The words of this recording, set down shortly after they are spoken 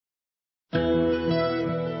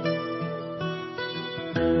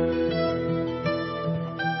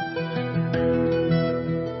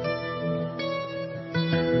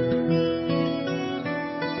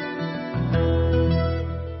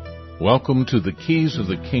Welcome to the Keys of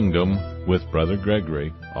the Kingdom with Brother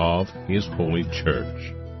Gregory of His Holy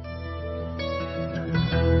Church.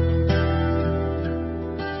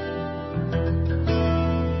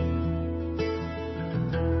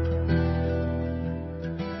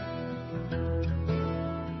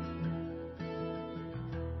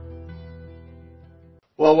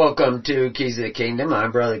 Well, welcome to Keys of the Kingdom.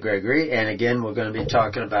 I'm Brother Gregory, and again, we're going to be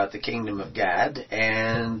talking about the Kingdom of God,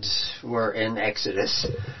 and we're in Exodus.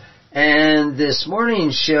 And this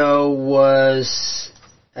morning's show was,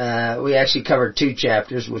 we actually covered 2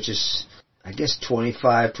 chapters, which is, I guess,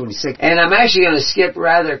 25, 26. And I'm actually going to skip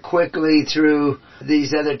rather quickly through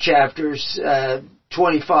these other chapters.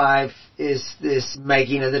 25 is this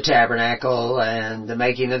making of the tabernacle and the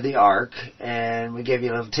making of the ark, and we gave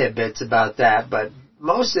you little tidbits about that, but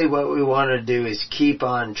mostly what we want to do is keep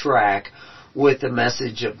on track with the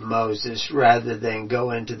message of Moses rather than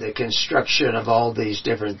go into the construction of all these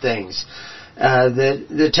different things.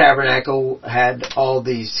 The tabernacle had all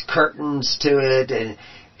these curtains to it,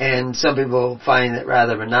 and some people find it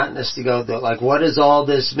rather monotonous to go, like, what does all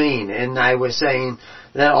this mean? And I was saying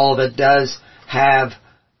that all of it does have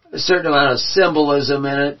a certain amount of symbolism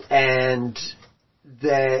in it, and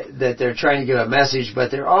that they're trying to give a message,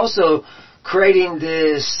 but they're also creating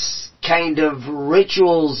this kind of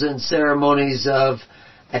rituals and ceremonies of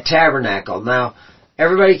a tabernacle. Now,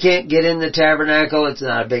 everybody can't get in the tabernacle. It's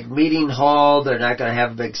not a big meeting hall. They're not going to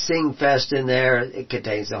have a big sing fest in there. It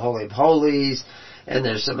contains the Holy of Holies, and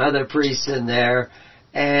there's some other priests in there,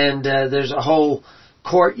 and there's a whole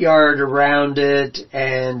courtyard around it,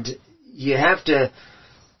 and you have to,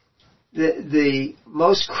 the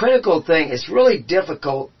most critical thing, it's really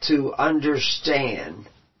difficult to understand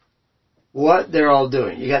what they're all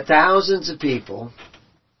doing. You got thousands of people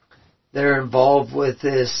that are involved with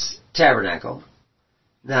this tabernacle.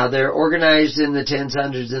 Now, they're organized in the tens,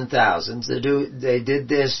 hundreds, and thousands. They did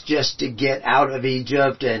this just to get out of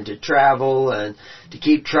Egypt and to travel and to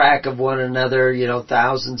keep track of one another. You know,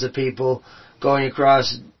 thousands of people going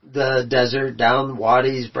across the desert, down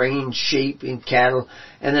wadis, bringing sheep and cattle.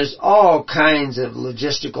 And there's all kinds of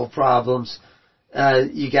logistical problems.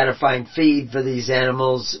 You got to find feed for these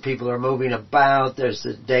animals. People are moving about. There's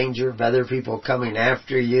the danger of other people coming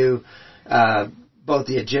after you, both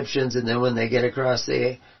the Egyptians, and then when they get across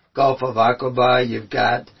the Gulf of Aqaba, you've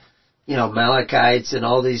got, Amalekites and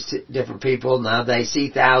all these different people. Now they see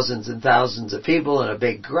thousands and thousands of people in a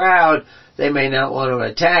big crowd. They may not want to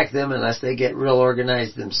attack them unless they get real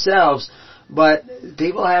organized themselves. But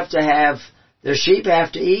people have to have, their sheep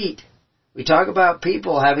have to eat. We talk about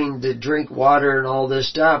people having to drink water and all this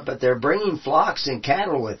stuff, but they're bringing flocks and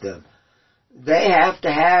cattle with them. They have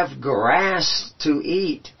to have grass to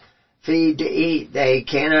eat, feed to eat. They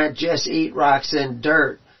cannot just eat rocks and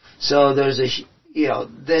dirt. So there's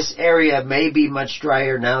this area may be much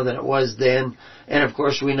drier now than it was then. And of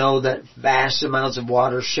course we know that vast amounts of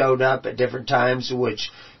water showed up at different times, which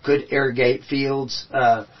could irrigate fields.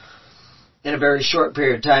 In a very short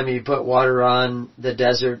period of time, you put water on the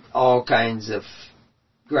desert, all kinds of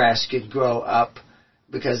grass could grow up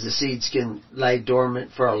because the seeds can lay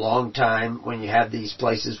dormant for a long time when you have these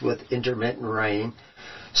places with intermittent rain.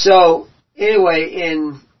 So, anyway,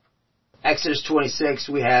 in Exodus 26,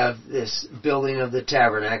 we have this building of the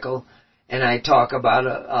tabernacle, and I talk about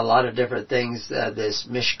a lot of different things, this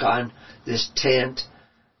Mishkan, this tent,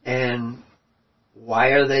 and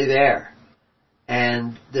why are they there?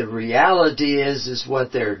 And the reality is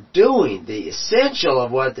what they're doing. The essential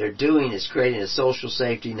of what they're doing is creating a social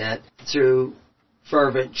safety net through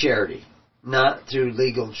fervent charity, not through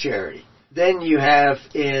legal charity. Then you have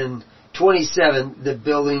in 27 the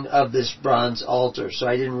building of this bronze altar. So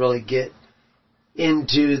I didn't really get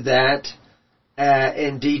into that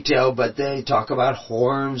in detail, but they talk about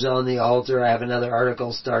horns on the altar. I have another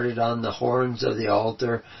article started on the horns of the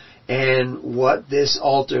altar and what this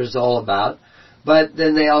altar is all about. But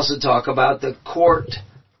then they also talk about the court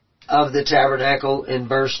of the tabernacle in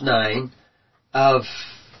verse 9 of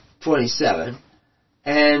 27.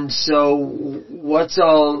 And so what's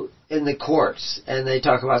all in the courts? And they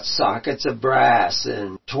talk about sockets of brass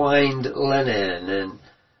and twined linen. And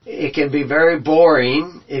it can be very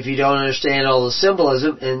boring if you don't understand all the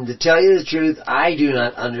symbolism. And to tell you the truth, I do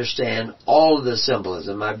not understand all of the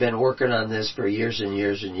symbolism. I've been working on this for years and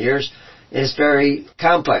years and years. It's very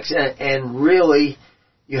complex, and really,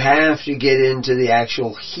 you have to get into the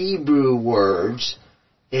actual Hebrew words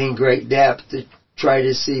in great depth to try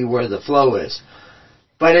to see where the flow is.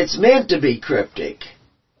 But it's meant to be cryptic,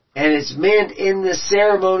 and it's meant in the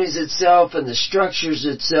ceremonies itself and the structures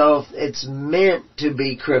itself, it's meant to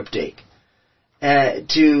be cryptic,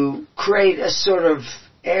 to create a sort of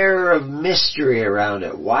air of mystery around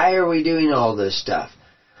it. Why are we doing all this stuff?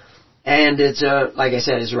 And it's like I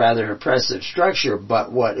said, it's a rather impressive structure,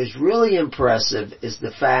 but what is really impressive is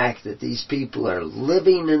the fact that these people are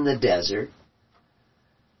living in the desert,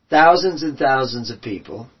 thousands and thousands of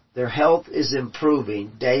people. Their health is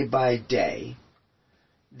improving day by day.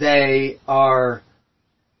 They are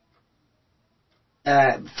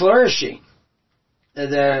flourishing.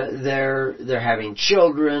 They're having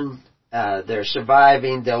children. They're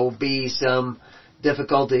surviving. There will be some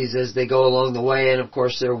difficulties as they go along the way, and of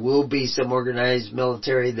course there will be some organized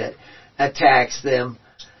military that attacks them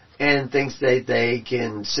and thinks that they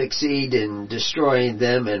can succeed in destroying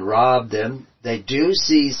them and rob them. They do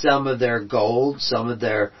see some of their gold, some of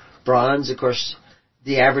their bronze. Of course,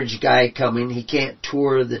 the average guy coming, he can't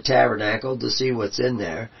tour the tabernacle to see what's in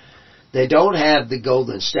there. They don't have the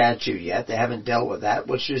golden statue yet. They haven't dealt with that,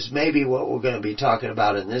 which is maybe what we're going to be talking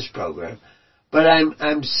about in this program. But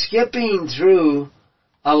I'm skipping through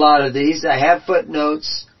a lot of these. I have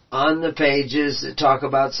footnotes on the pages that talk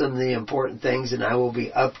about some of the important things, and I will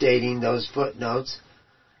be updating those footnotes.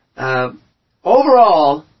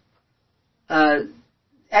 Overall,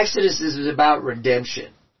 Exodus is about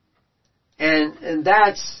redemption. And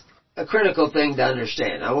that's a critical thing to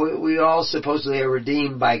understand. Now, we all supposedly are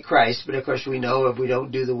redeemed by Christ, but of course we know if we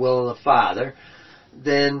don't do the will of the Father,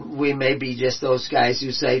 then we may be just those guys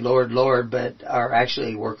who say, Lord, Lord, but are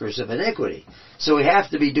actually workers of iniquity. So we have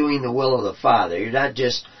to be doing the will of the Father. You're not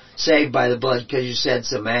just saved by the blood because you said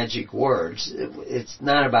some magic words. It's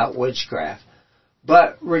not about witchcraft.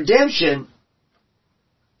 But redemption,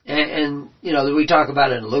 and you know, we talk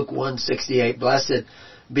about it in Luke 1:68, blessed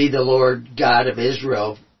be the Lord God of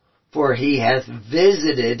Israel, for he hath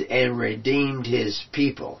visited and redeemed his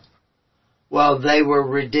people. Well, they were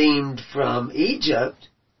redeemed from Egypt.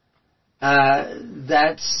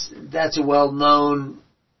 That's a well-known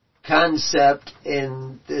concept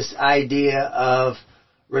in this idea of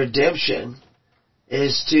redemption,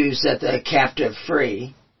 is to set the captive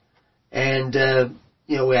free. And,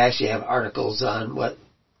 you know, we actually have articles on what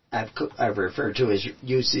I've referred to as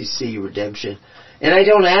UCC redemption. And I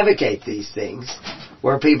don't advocate these things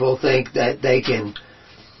where people think that they can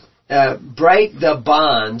break the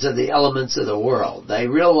bonds of the elements of the world. They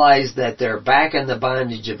realize that they're back in the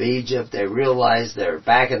bondage of Egypt. They realize they're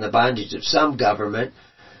back in the bondage of some government,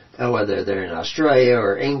 whether they're in Australia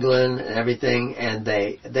or England and everything, and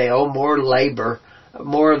they owe more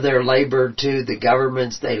of their labor to the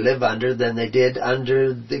governments they live under than they did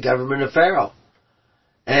under the government of Pharaoh.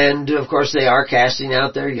 And of course they are casting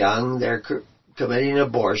out their young, they're committing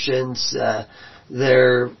abortions,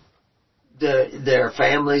 their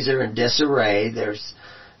families are in disarray. There's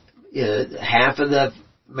half of the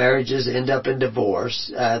marriages end up in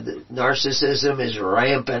divorce. Narcissism is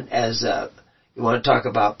rampant as you want to talk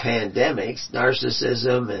about pandemics.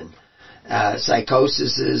 Narcissism and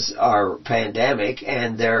psychosis are pandemic,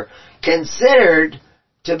 and they're considered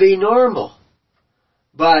to be normal.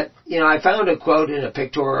 But, you know, I found a quote in a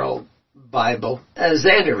pictorial Bible,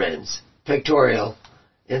 Zandervan's pictorial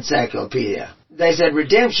encyclopedia. They said,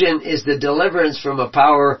 redemption is the deliverance from a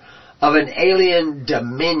power of an alien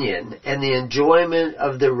dominion and the enjoyment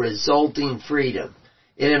of the resulting freedom.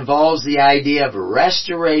 It involves the idea of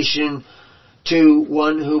restoration to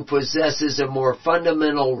one who possesses a more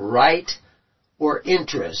fundamental right or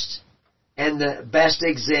interest. And the best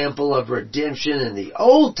example of redemption in the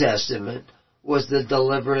Old Testament was the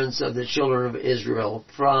deliverance of the children of Israel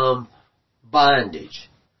from bondage,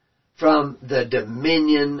 from the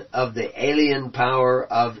dominion of the alien power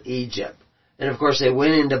of Egypt. And of course they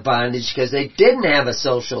went into bondage because they didn't have a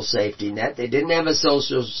social safety net. They didn't have a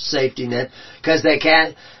social safety net because they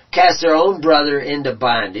cast their own brother into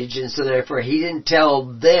bondage, and so therefore he didn't tell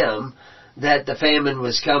them that the famine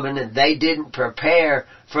was coming, and they didn't prepare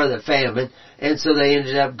for the famine, and so they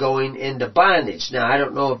ended up going into bondage. Now, I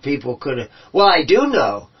don't know if people could have... Well, I do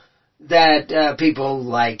know that people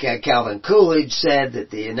like Calvin Coolidge said that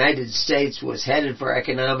the United States was headed for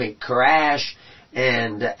economic crash,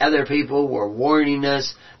 and other people were warning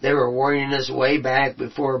us. They were warning us way back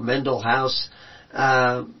before Mendel House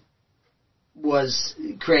was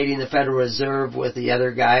creating the Federal Reserve with the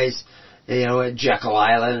other guys, you know, at Jekyll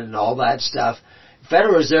Island and all that stuff.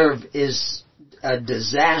 Federal Reserve is a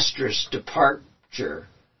disastrous departure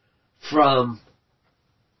from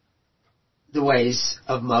the ways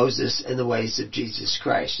of Moses and the ways of Jesus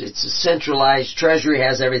Christ. It's a centralized treasury,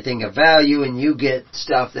 has everything of value, and you get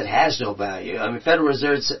stuff that has no value. I mean, Federal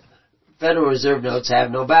Reserve notes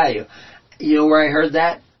have no value. You know where I heard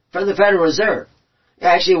that? From the Federal Reserve.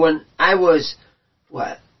 Actually, when I was,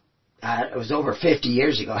 it was over 50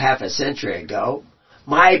 years ago, half a century ago,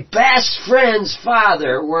 My best friend's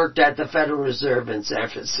father worked at the Federal Reserve in San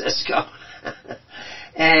Francisco.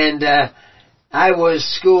 And I was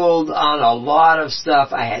schooled on a lot of stuff.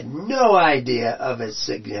 I had no idea of its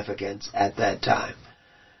significance at that time.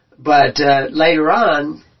 But later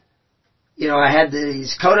on, I had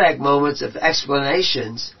these Kodak moments of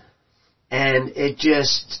explanations, and it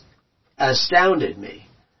just astounded me.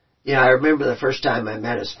 I remember the first time I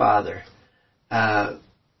met his father.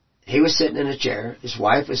 He was sitting in a chair. His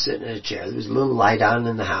wife was sitting in a chair. There was a little light on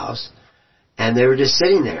in the house. And they were just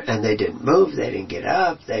sitting there. And they didn't move. They didn't get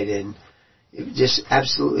up. It was just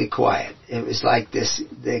absolutely quiet. It was like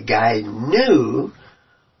the guy knew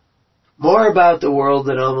more about the world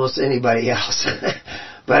than almost anybody else.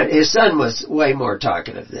 But his son was way more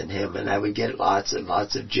talkative than him. And I would get lots and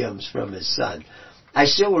lots of gems from his son. I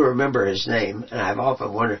still remember his name. And I've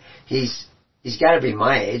often wondered, he's got to be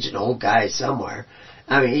my age, an old guy somewhere.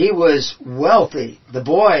 I mean, he was wealthy. The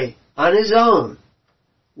boy, on his own,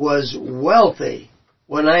 was wealthy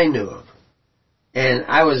when I knew him. And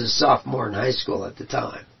I was a sophomore in high school at the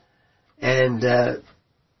time. And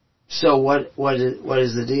so what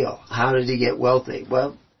is the deal? How did he get wealthy?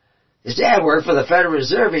 Well, his dad worked for the Federal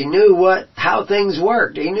Reserve. He knew how things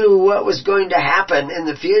worked. He knew what was going to happen in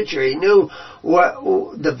the future. He knew what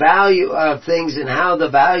the value of things and how the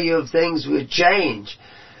value of things would change.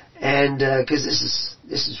 And because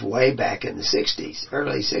this is way back in the 60s,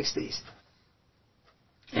 early 60s.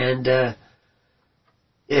 And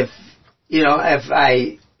if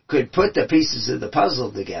I could put the pieces of the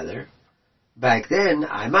puzzle together back then,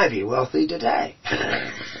 I might be wealthy today.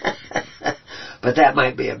 But that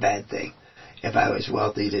might be a bad thing if I was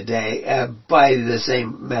wealthy today by the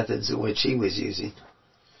same methods in which he was using.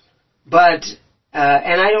 But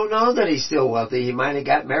and I don't know that he's still wealthy. He might have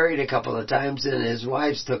got married a couple of times and his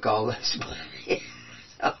wives took all this money.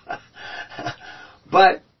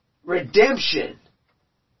 But redemption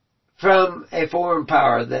from a foreign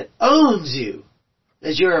power that owns you,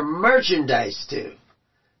 that you're a merchandise to,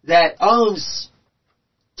 that owns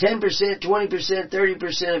 10%, 20%,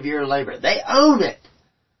 30% of your labor. They own it.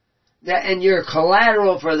 And you're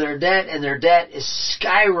collateral for their debt, and their debt is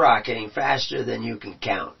skyrocketing faster than you can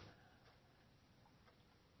count.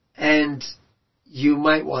 And you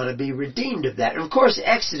might want to be redeemed of that. And of course,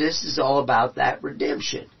 Exodus is all about that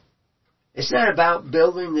redemption. It's not about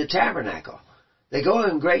building the tabernacle. They go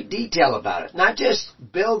in great detail about it. Not just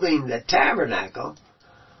building the tabernacle,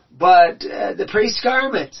 but the priest's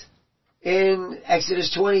garments in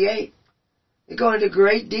Exodus 28. They go into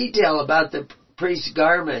great detail about the priest's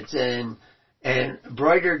garments and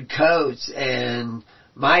embroidered coats and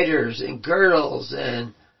miters and girdles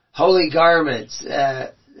and holy garments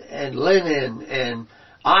and linen and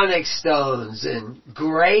onyx stones and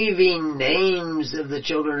graving names of the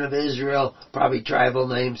children of Israel, probably tribal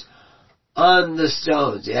names, on the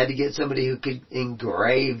stones. You had to get somebody who could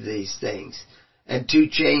engrave these things. And 2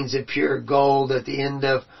 chains of pure gold at the end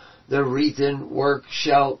of the wreathen work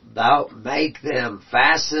shalt thou make them.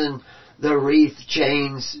 Fasten the wreath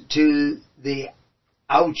chains to the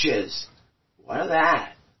ouches. What are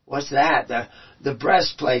that? What's that? The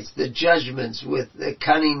breastplates, the judgments with the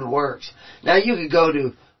cunning works. Now you could go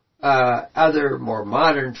to other more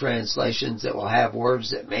modern translations that will have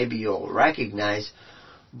words that maybe you'll recognize,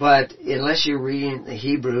 but unless you're reading the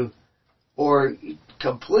Hebrew or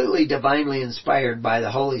completely divinely inspired by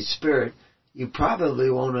the Holy Spirit, you probably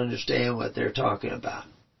won't understand what they're talking about.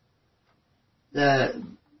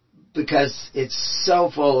 Because it's so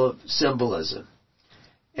full of symbolism.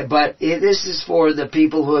 But this is for the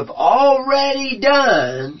people who have already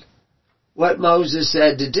done what Moses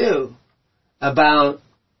said to do about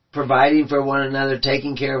providing for one another,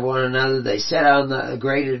 taking care of one another. They set on the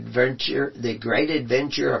great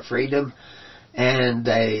adventure of freedom, and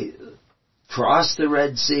they crossed the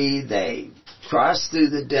Red Sea, they crossed through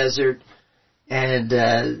the desert, and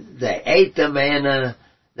they ate the manna,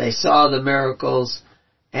 they saw the miracles,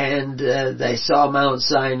 and they saw Mount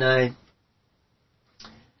Sinai,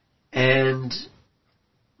 and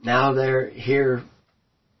now they're here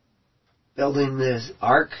building this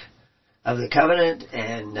Ark of the Covenant,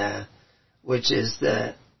 and which is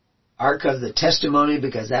the Ark of the Testimony,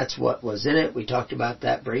 because that's what was in it. We talked about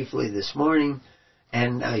that briefly this morning.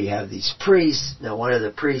 And now you have these priests. Now what do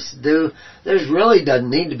the priests do? There's really doesn't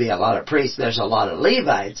need to be a lot of priests. There's a lot of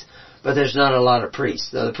Levites, but there's not a lot of priests.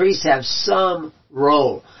 So the priests have some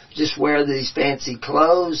role. Just wear these fancy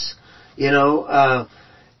clothes,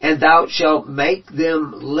 and thou shalt make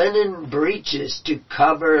them linen breeches to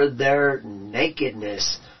cover their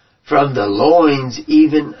nakedness from the loins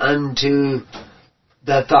even unto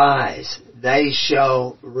the thighs. they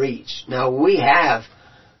show reach. Now we have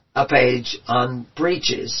a page on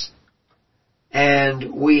breeches,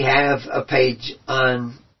 and we have a page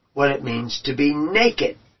on what it means to be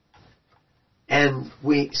naked. And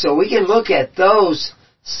so we can look at those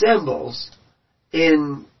symbols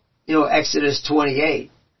in, Exodus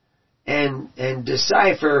 28 and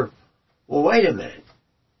decipher, well, wait a minute.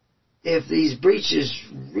 If these breeches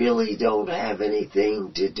really don't have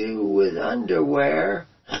anything to do with underwear,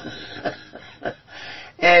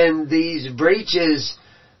 and these breeches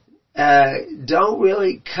don't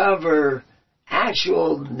really cover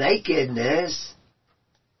actual nakedness,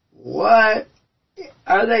 what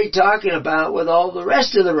are they talking about with all the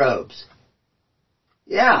rest of the robes?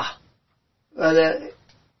 Yeah.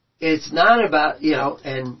 It's not about,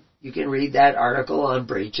 and you can read that article on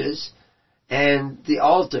breeches and the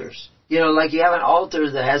altars. Like you have an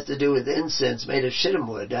altar that has to do with incense made of shittim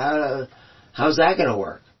wood. How's that going to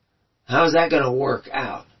work? How's that going to work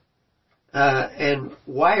out? And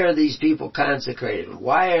why are these people consecrated?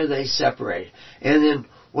 Why are they separated? And then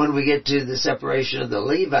when we get to the separation of the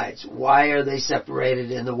Levites, why are they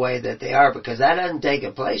separated in the way that they are? Because that hasn't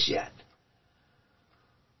taken place yet.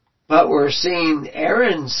 But we're seeing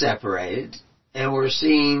Aaron separated, and we're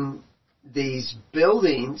seeing these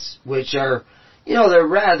buildings, which are, they're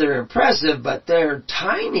rather impressive, but they're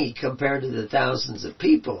tiny compared to the thousands of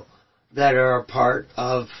people that are a part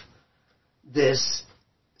of this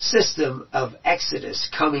system of Exodus,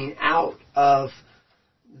 coming out of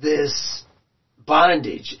this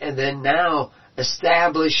bondage, and then now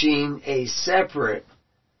establishing a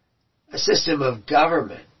system of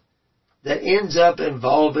government that ends up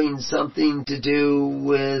involving something to do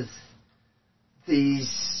with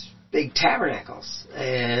these big tabernacles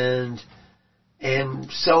and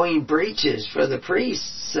sewing breeches for the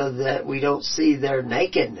priests so that we don't see their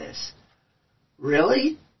nakedness.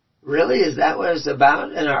 Really? Really? Is that what it's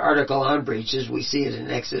about? In our article on breeches, we see it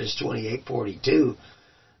in Exodus 28:42,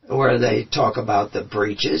 where they talk about the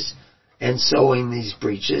breeches and sewing these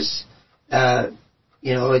breeches.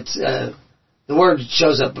 It's the word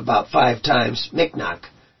shows up about 5 times. Miknak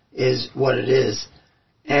is what it is,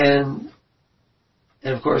 and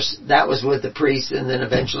of course that was with the priests, and then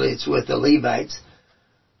eventually it's with the Levites.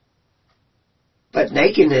 But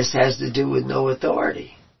nakedness has to do with no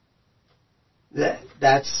authority.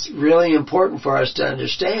 That's really important for us to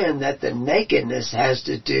understand, that the nakedness has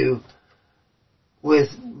to do with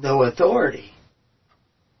no authority.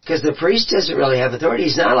 Because the priest doesn't really have authority.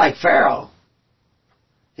 He's not like Pharaoh.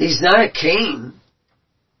 He's not a king.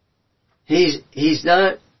 He's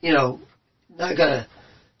not, not going to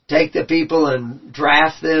take the people and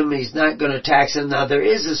draft them. He's not going to tax them. Now, there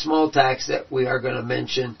is a small tax that we are going to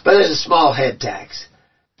mention, but there's a small head tax.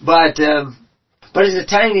 But it's a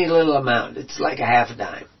tiny little amount. It's like a half a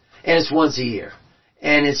dime. And it's once a year.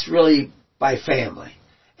 And it's really by family.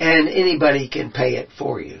 And anybody can pay it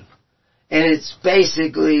for you. And it's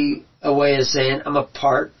basically a way of saying, I'm a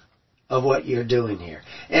part of what you're doing here.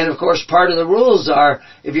 And of course, part of the rules are,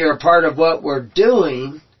 if you're a part of what we're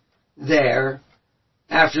doing there,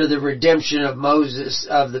 after the redemption of Moses,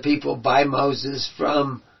 of the people by Moses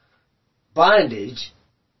from bondage,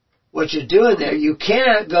 what you're doing there, you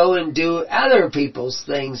cannot go and do other people's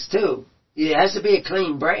things too. It has to be a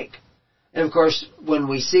clean break. And of course, when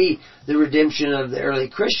we see the redemption of the early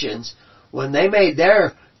Christians, when they made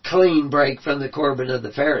their clean break from the Corban of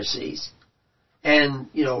the Pharisees, and,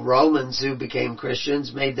 Romans who became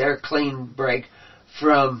Christians made their clean break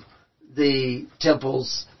from the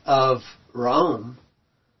temples of Rome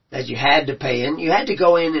that you had to pay in. You had to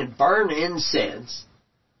go in and burn incense.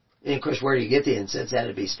 And of course, where do you get the incense? It had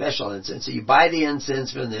to be special incense. So you buy the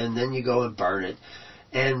incense from them, then you go and burn it,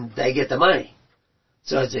 and they get the money.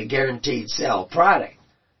 So it's a guaranteed sell product.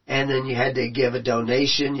 And then you had to give a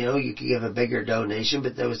donation. You could give a bigger donation,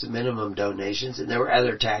 but there was minimum donations, and there were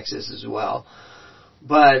other taxes as well.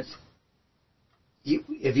 But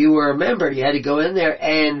if you were a member, you had to go in there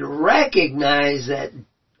and recognize that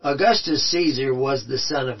Augustus Caesar was the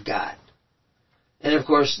Son of God. And of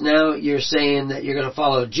course, now you're saying that you're going to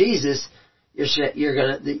follow Jesus. A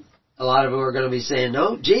lot of them are going to be saying,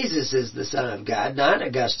 no, Jesus is the Son of God, not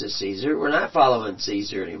Augustus Caesar. We're not following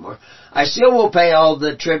Caesar anymore. I still will pay all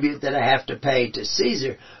the tribute that I have to pay to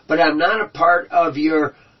Caesar, but I'm not a part of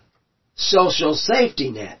your social safety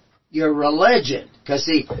net, your religion. Because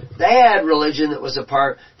see, they had religion that was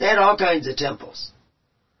they had all kinds of temples.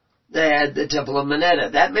 They had the Temple of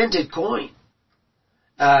Moneta. That minted coin.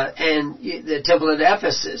 And the Temple at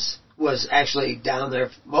Ephesus was actually down there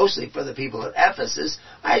mostly for the people at Ephesus.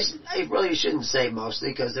 I really shouldn't say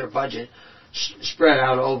mostly, because their budget spread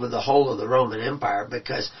out over the whole of the Roman Empire,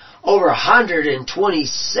 because over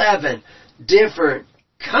 127 different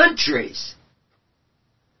countries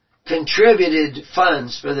contributed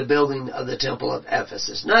funds for the building of the Temple of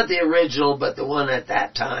Ephesus. Not the original, but the one at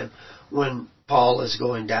that time when Paul is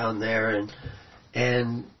going down there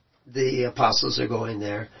and the apostles are going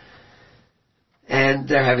there. And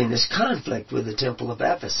they're having this conflict with the Temple of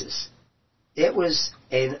Ephesus. It was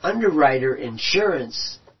an underwriter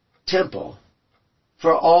insurance temple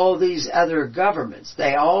for all these other governments.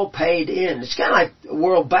 They all paid in. It's kind of like the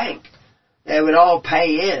World Bank. They would all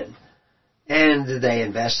pay in. And they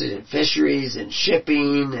invested in fisheries and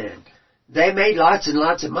shipping, and they made lots and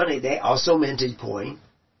lots of money. They also minted coin,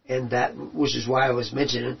 and that, which is why I was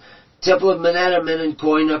mentioning Temple of Moneta minted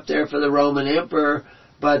coin up there for the Roman Emperor,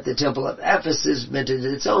 but the Temple of Ephesus minted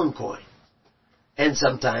its own coin. And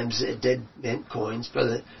sometimes it did mint coins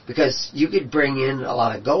because you could bring in a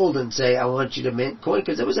lot of gold and say, I want you to mint coin,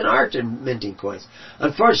 because it was an art in minting coins.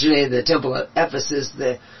 Unfortunately, the Temple of Ephesus,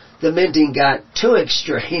 the minting got too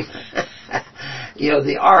extreme,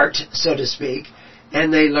 the art, so to speak,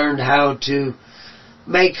 and they learned how to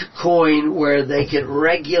make coin where they could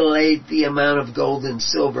regulate the amount of gold and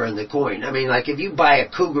silver in the coin. I mean, like if you buy a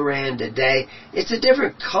Cougaran today, it's a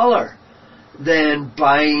different color than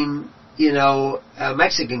buying, a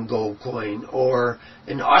Mexican gold coin or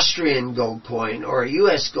an Austrian gold coin or a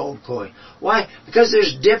U.S. gold coin. Why? Because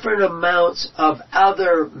there's different amounts of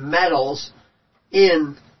other metals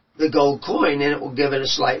in the gold coin, and it will give it a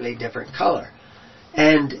slightly different color.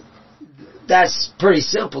 And that's pretty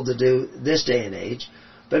simple to do this day and age.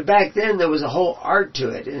 But back then there was a whole art to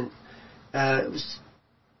it, and it was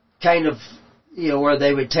kind of, where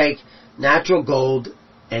they would take natural gold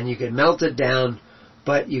and you could melt it down,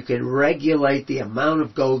 but you could regulate the amount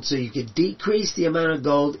of gold, so you could decrease the amount of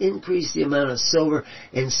gold, increase the amount of silver,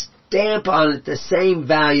 and stamp on it the same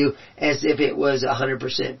value as if it was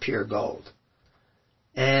 100% pure gold.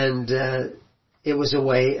 And it was a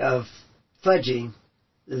way of fudging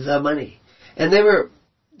the money. And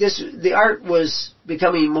the art was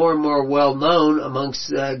becoming more and more well known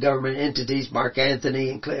amongst government entities. Mark Antony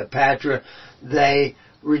and Cleopatra, they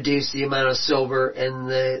reduced the amount of silver in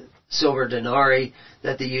the silver denarii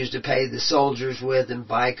that they used to pay the soldiers with and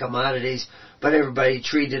buy commodities, but everybody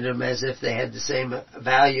treated them as if they had the same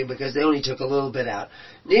value because they only took a little bit out.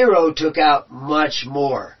 Nero took out much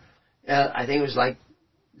more. I think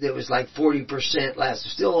it was like 40% less.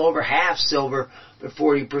 Still over half silver, but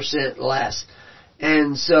 40% less.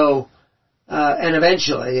 And so, and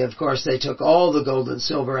eventually, of course, they took all the gold and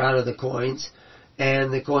silver out of the coins,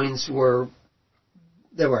 and the coins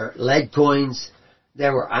there were lead coins,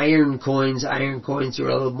 there were iron coins. Iron coins were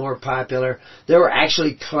a little more popular. There were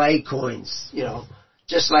actually clay coins,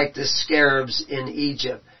 just like the scarabs in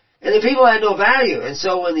Egypt. And the people had no value. And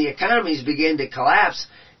so when the economies began to collapse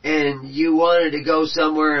and you wanted to go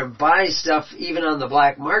somewhere and buy stuff even on the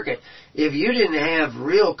black market, if you didn't have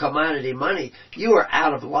real commodity money, you were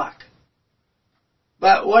out of luck.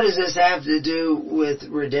 But what does this have to do with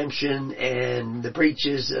redemption and the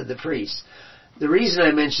breeches of the priests? The reason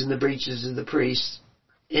I mention the breeches of the priests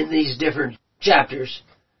in these different chapters,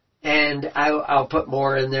 and I'll put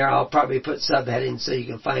more in there, I'll probably put subheadings so you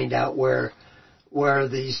can find out where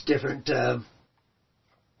these different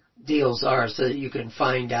deals are, so that you can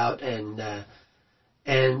find out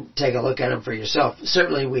and take a look at them for yourself.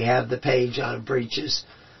 Certainly we have the page on breeches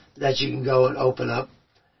that you can go and open up.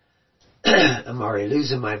 I'm already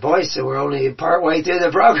losing my voice, so we're only part way through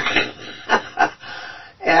the program.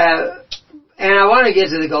 And I want to get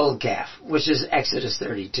to the golden calf, which is Exodus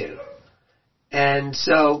 32. And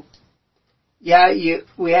so,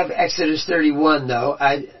 we have Exodus 31 though.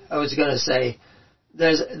 I was going to say,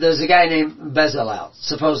 there's a guy named Bezalel.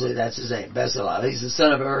 Supposedly that's his name, Bezalel. He's the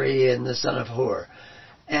son of Uri and the son of Hur.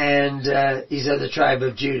 And he's of the tribe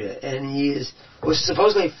of Judah. And he was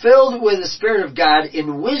supposedly filled with the Spirit of God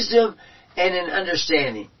in wisdom and in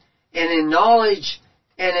understanding, and in knowledge,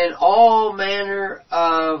 and in all manner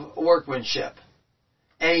of workmanship.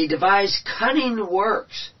 And he devised cunning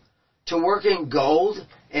works to work in gold,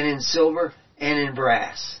 and in silver, and in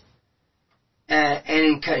brass, and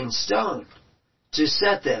in cutting stone to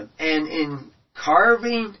set them, and in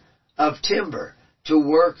carving of timber to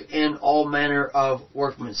work in all manner of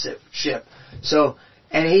workmanship. So,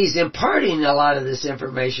 and he's imparting a lot of this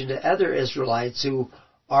information to other Israelites who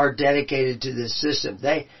are dedicated to this system.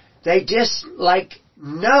 They just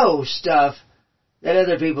know stuff that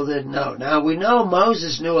other people didn't know. Now, we know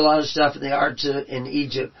Moses knew a lot of stuff in the arts in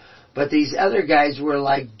Egypt, but these other guys were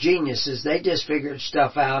like geniuses. They just figured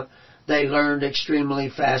stuff out. They learned extremely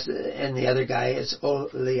fast, and the other guy is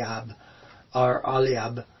Oliab. or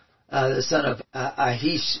Eliab, the son of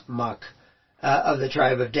Ahisamach, of the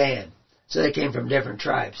tribe of Dan. So they came from different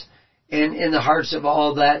tribes. And in the hearts of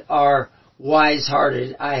all that are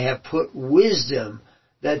wise-hearted, I have put wisdom,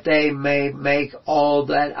 that they may make all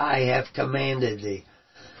that I have commanded thee.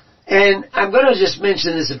 And I'm going to just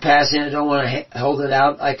mention this in passing. I don't want to hold it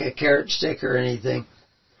out like a carrot stick or anything.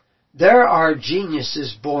 There are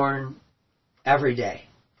geniuses born every day.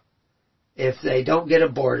 If they don't get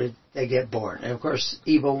aborted, they get born. And of course,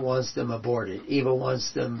 evil wants them aborted. Evil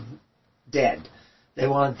wants them dead. They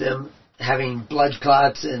want them having blood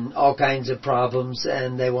clots and all kinds of problems,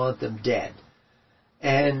 and they want them dead.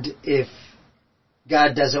 And if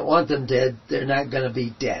God doesn't want them dead, they're not going to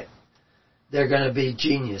be dead. They're going to be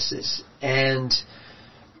geniuses. And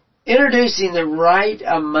introducing the right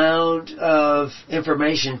amount of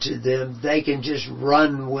information to them, they can just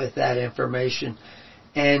run with that information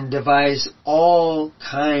and devise all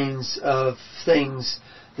kinds of things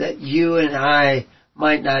that you and I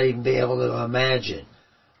might not even be able to imagine.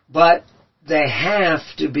 But they have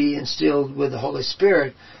to be instilled with the Holy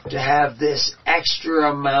Spirit to have this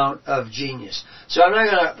extra amount of genius. So I'm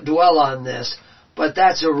not going to dwell on this, but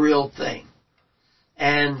that's a real thing.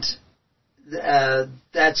 And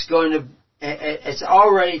that's going to, it's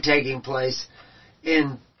already taking place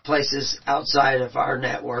in places outside of our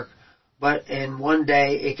network. But in one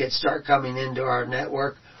day it could start coming into our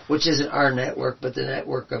network, which isn't our network, but the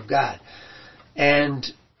network of God. And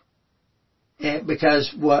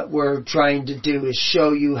because what we're trying to do is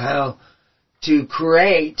show you how to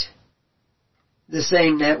create the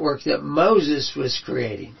same network that Moses was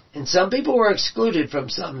creating. And some people were excluded from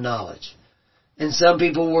some knowledge. And some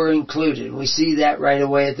people were included. We see that right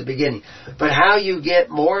away at the beginning. But how you get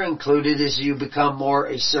more included is you become more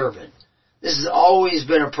a servant. This has always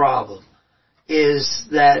been a problem. Is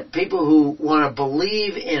that people who want to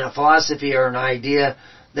believe in a philosophy or an idea,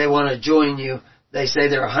 they want to join you. They say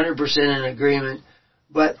they're 100% in agreement,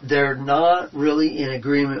 but they're not really in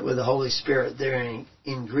agreement with the Holy Spirit. They're in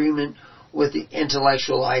agreement with the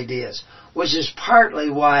intellectual ideas, which is partly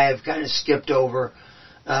why I've kind of skipped over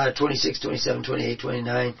 26, 27, 28,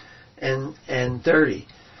 29, and 30,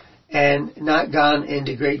 and not gone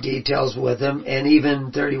into great details with them, and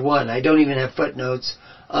even 31. I don't even have footnotes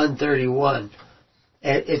on 31.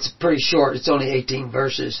 It's pretty short. It's only 18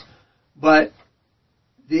 verses. But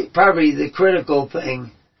probably the critical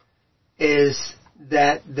thing is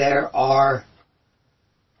that there are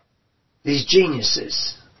these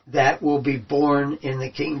geniuses that will be born in the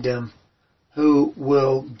kingdom who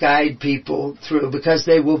will guide people through, because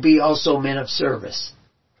they will be also men of service.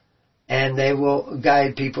 And they will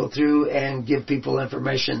guide people through and give people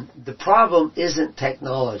information. The problem isn't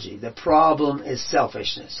technology. The problem is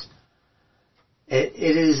selfishness.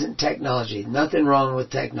 It isn't technology. Nothing wrong with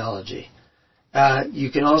technology.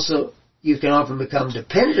 You can often become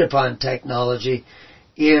dependent upon technology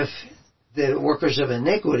if the workers of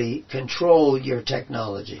iniquity control your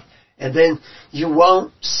technology. And then you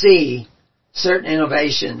won't see certain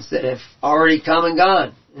innovations that have already come and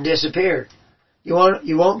gone and disappeared. You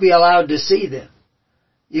won't be allowed to see them.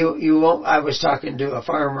 You won't. I was talking to a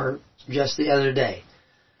farmer just the other day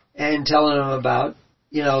and telling him about,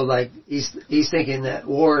 like he's thinking that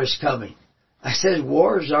war is coming. I said,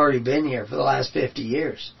 war's already been here for the last 50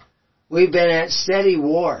 years. We've been at steady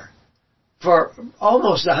war for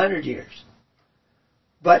almost 100 years.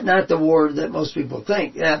 But not the war that most people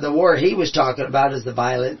think. Now, the war he was talking about is the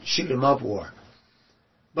violent shoot-'em-up war.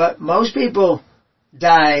 But most people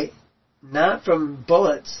die not from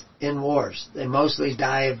bullets in wars. They mostly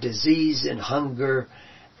die of disease and hunger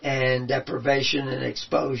and deprivation and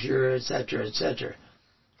exposure, etc., etc.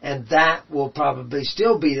 And that will probably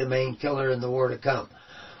still be the main killer in the war to come.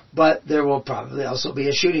 But there will probably also be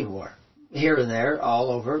a shooting war here and there,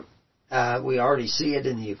 all over. We already see it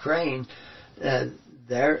in the Ukraine.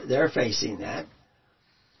 They're facing that.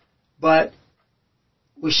 But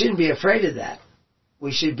we shouldn't be afraid of that.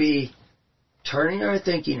 We should be turning our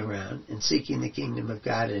thinking around and seeking the kingdom of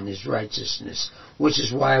God and His righteousness, which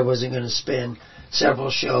is why I wasn't going to spend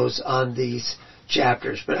several shows on these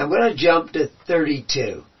chapters. But I'm going to jump to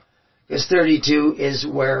 32, because 32 is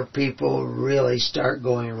where people really start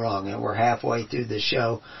going wrong, and we're halfway through the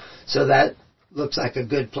show, so that looks like a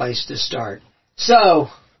good place to start. So,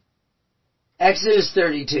 Exodus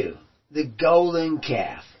 32, the golden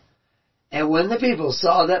calf. And when the people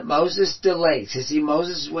saw that Moses delayed,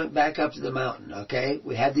 Moses went back up to the mountain, okay?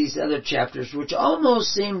 We had these other chapters which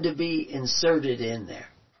almost seem to be inserted in there.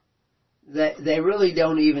 They really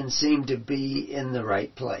don't even seem to be in the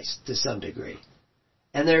right place to some degree.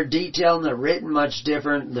 And they're detailed and they're written much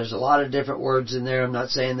different. There's a lot of different words in there. I'm not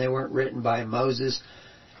saying they weren't written by Moses.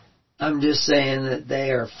 I'm just saying that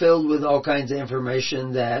they are filled with all kinds of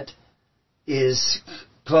information that is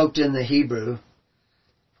cloaked in the Hebrew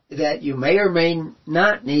that you may or may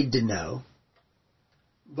not need to know.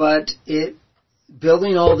 But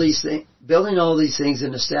building all these things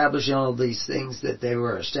and establishing all these things that they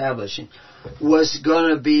were establishing was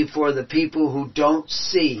going to be for the people who don't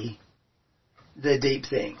see the deep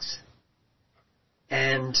things.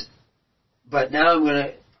 But now I'm going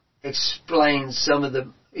to explain some of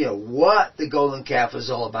the, what the golden calf was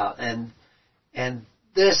all about. And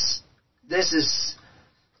this is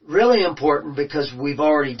really important because we've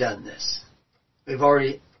already done this. We've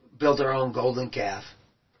already built our own golden calf.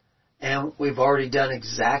 And we've already done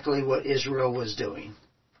exactly what Israel was doing.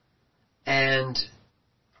 And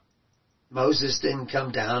Moses didn't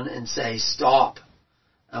come down and say, stop.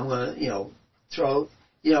 I'm going to, throw,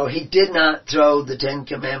 he did not throw the 10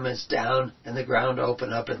 Commandments down and the ground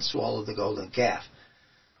open up and swallow the golden calf.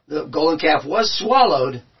 The golden calf was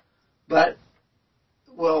swallowed, but,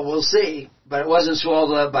 we'll see, but it wasn't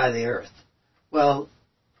swallowed up by the earth. Well,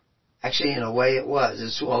 actually, in a way it was.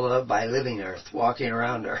 It's swallowed up by living earth, walking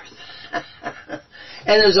around earth. And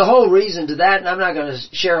there's a whole reason to that, and I'm not going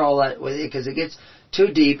to share all that with you because it gets too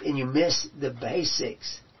deep and you miss the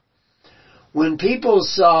basics. When people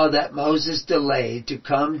saw that Moses delayed to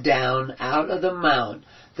come down out of the mount,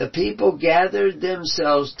 the people gathered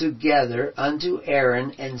themselves together unto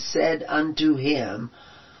Aaron and said unto him,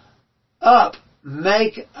 Up,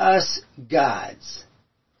 make us gods,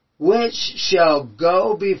 which shall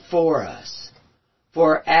go before us.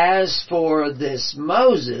 For as for this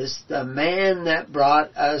Moses, the man that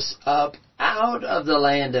brought us up out of the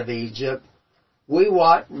land of Egypt, we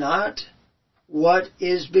wot not what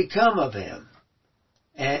is become of him.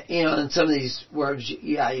 And, in some of these words,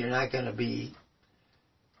 you're not going to be,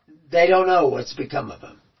 they don't know what's become of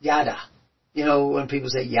him. Yada. When people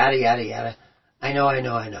say yada, yada, yada, I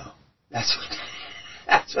know. That's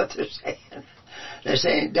what they're saying. They're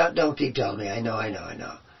saying, don't keep telling me, I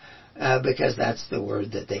know. Because that's the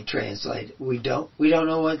word that they translate. We don't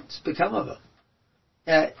know what's become of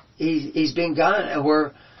him. He's been gone and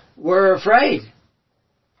we're afraid.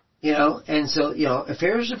 And so,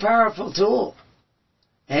 fear is a powerful tool.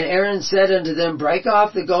 And Aaron said unto them, Break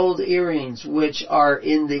off the gold earrings which are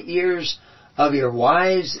in the ears of your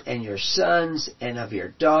wives and your sons and of your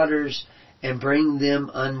daughters, and bring them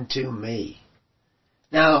unto me.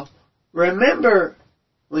 Now, remember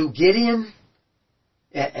when Gideon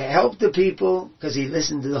helped the people, because he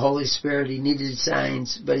listened to the Holy Spirit, he needed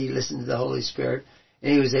signs, but he listened to the Holy Spirit,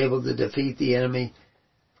 and he was able to defeat the enemy.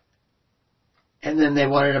 And then they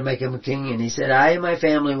wanted to make him a king, and he said, I and my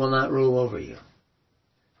family will not rule over you,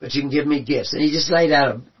 but you can give me gifts. And he just laid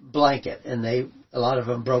out a blanket, and a lot of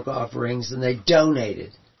them broke off rings, and they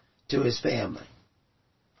donated to his family.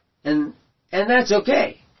 And that's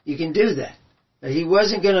okay. You can do that. But he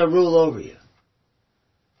wasn't going to rule over you.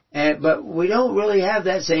 But we don't really have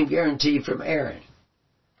that same guarantee from Aaron.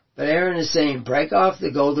 But Aaron is saying, break off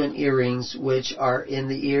the golden earrings which are in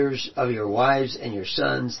the ears of your wives and your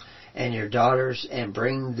sons and your daughters, and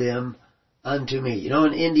bring them unto me.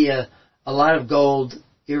 In India, a lot of gold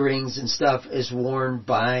earrings and stuff is worn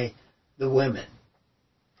by the women.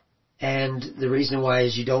 And the reason why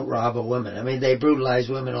is you don't rob a woman. I mean, they brutalize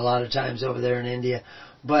women a lot of times over there in India.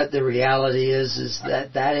 But the reality is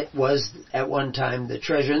that it was at one time the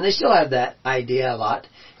treasure. And they still have that idea a lot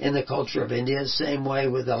in the culture of India. Same way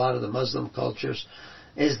with a lot of the Muslim cultures,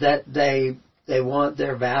 is that they want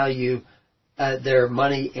their value, their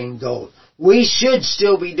money in gold. We should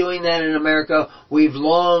still be doing that in America. We've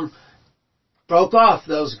long broke off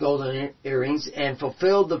those golden earrings and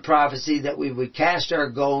fulfilled the prophecy that we would cast our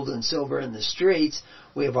gold and silver in the streets.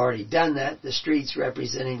 We have already done that. The streets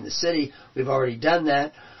representing the city, we've already done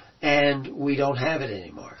that, and we don't have it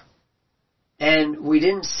anymore. And we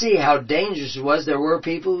didn't see how dangerous it was. There were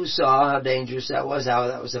people who saw how dangerous that was, how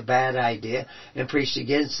that was a bad idea, and preached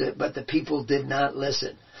against it, but the people did not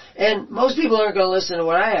listen. And most people aren't going to listen to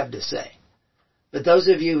what I have to say. But those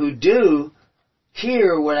of you who do,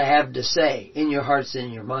 hear what I have to say in your hearts and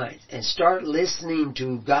in your minds, and start listening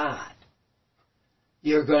to God.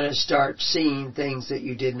 You're going to start seeing things that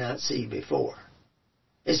you did not see before.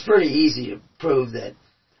 It's pretty easy to prove that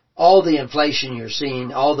all the inflation you're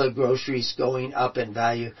seeing, all the groceries going up in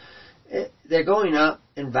value, they're going up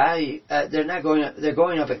in value. They're not going up. They're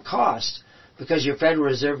going up in cost because your Federal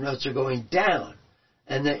Reserve notes are going down.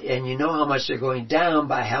 And you know how much they're going down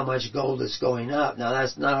by how much gold is going up. Now,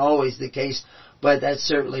 that's not always the case, but that's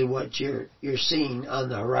certainly what you're seeing on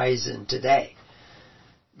the horizon today.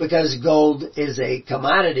 because gold is a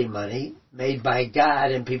commodity money made by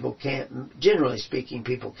God, and people can't, generally speaking,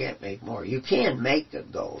 people can't make more. You can make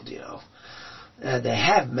gold, they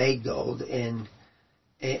have made gold in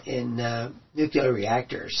nuclear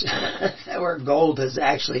reactors where gold has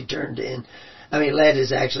actually lead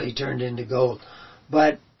is actually turned into gold,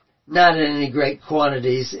 but not in any great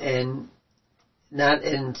quantities, and not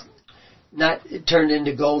turned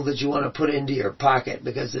into gold that you want to put into your pocket,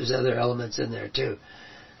 because there's other elements in there too.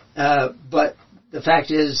 But the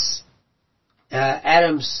fact is,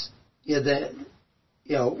 atoms,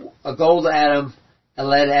 a gold atom, a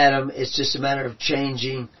lead atom, it's just a matter of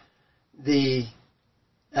changing the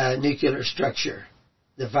nuclear structure,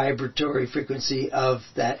 the vibratory frequency of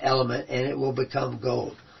that element, and it will become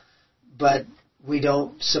gold. But we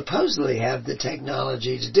don't supposedly have the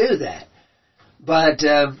technology to do that. But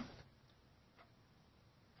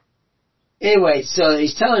anyway, so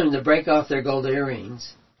he's telling them to break off their gold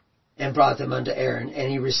earrings and brought them unto Aaron, and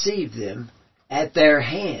he received them at their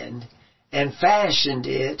hand and fashioned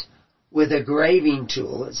it with a graving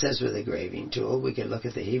tool. It says with a graving tool. We could look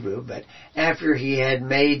at the Hebrew, but after he had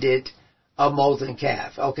made it a molten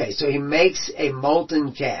calf. Okay, so he makes a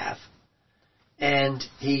molten calf, and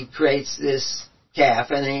he creates this calf,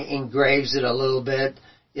 and he engraves it a little bit.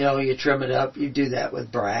 You trim it up. You do that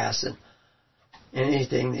with brass and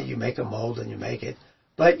anything that you make a mold and you make it.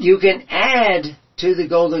 But you can add to the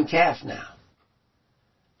golden calf now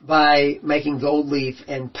by making gold leaf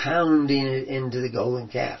and pounding it into the golden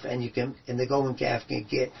calf, and the golden calf can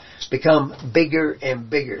become bigger and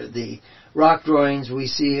bigger. The rock drawings we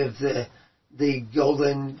see of the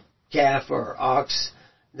golden calf or ox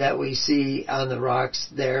that we see on the rocks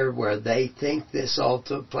there, where they think this all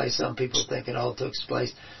took place. Some people think it all took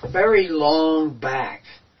place. Very long back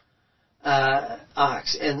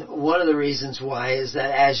ox, and one of the reasons why is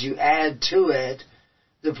that as you add to it,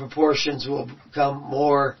 the proportions will become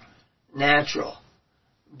more natural.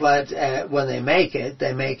 But when they make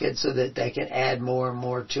it so that they can add more and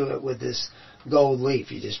more to it with this gold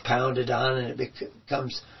leaf. You just pound it on, and it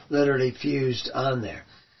becomes literally fused on there.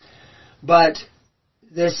 But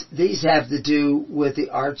these have to do with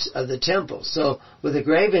the arts of the temple. So with a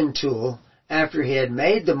graving tool, after he had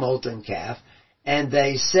made the molten calf, and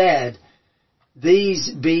they said, "These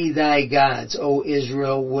be thy gods, O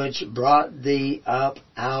Israel, which brought thee up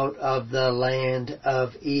out of the land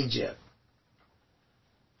of Egypt."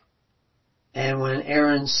 And when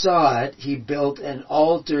Aaron saw it, he built an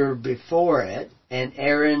altar before it, and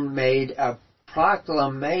Aaron made a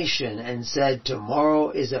proclamation and said, "Tomorrow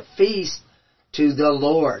is a feast to the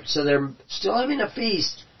Lord." So they're still having a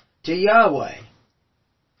feast to Yahweh,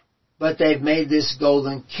 but they've made this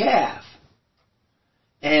golden calf,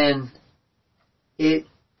 and it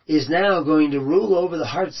is now going to rule over the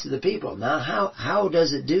hearts of the people. Now, how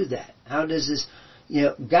does it do that? How does this,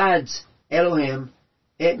 God's Elohim,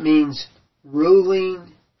 it means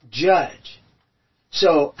ruling judge.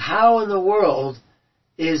 So how in the world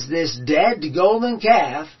is this dead golden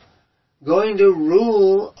calf going to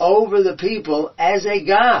rule over the people as a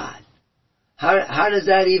god? How does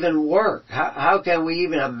that even work? How can we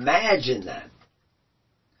even imagine that?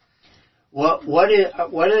 What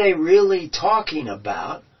are they really talking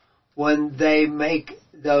about when they make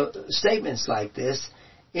the statements like this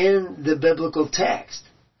in the biblical text?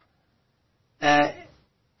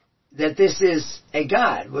 That this is a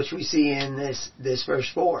god, which we see in this verse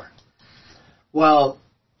 4. Well,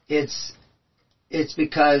 it's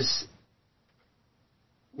because,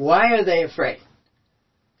 why are they afraid?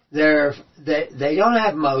 They don't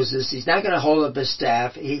have Moses. He's not going to hold up his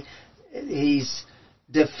staff. He's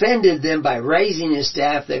defended them by raising his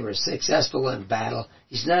staff. They were successful in battle.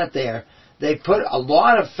 He's not there. They put a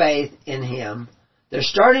lot of faith in him. They're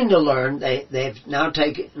starting to learn. They've now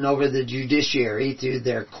taken over the judiciary through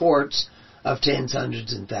their courts of tens,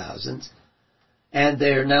 hundreds, and thousands. And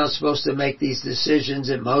they're now supposed to make these decisions,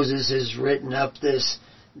 and Moses has written up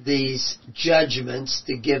these judgments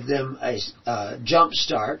to give them a jump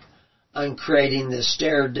start on creating the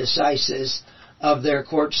stare decisis of their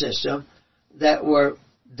court system,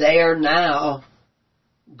 they are now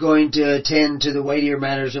going to attend to the weightier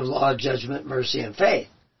matters of law, judgment, mercy, and faith.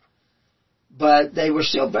 But they were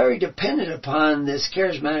still very dependent upon this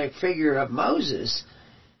charismatic figure of Moses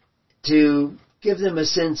to give them a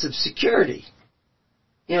sense of security.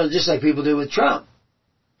 Just like people do with Trump.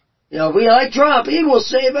 If we like Trump, he will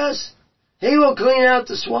save us. He will clean out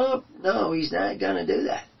the swamp. No, he's not going to do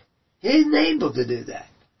that. He isn't able to do that.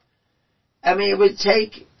 It would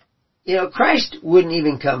take, Christ wouldn't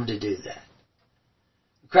even come to do that.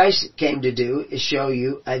 Christ came to do is show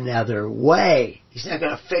you another way. He's not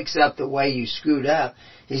going to fix up the way you screwed up.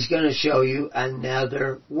 He's going to show you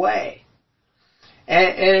another way. And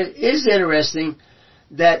it is interesting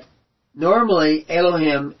that normally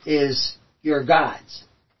Elohim is your gods.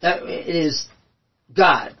 It is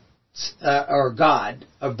God, or God,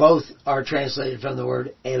 or both are translated from the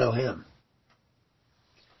word Elohim.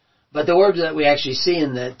 But the word that we actually see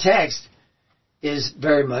in the text is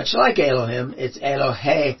very much like Elohim. It's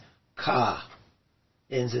Eloheka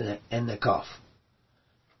in the Kaf,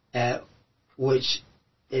 which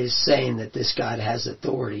is saying that this God has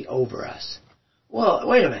authority over us. Well,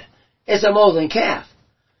 wait a minute. It's a molten calf.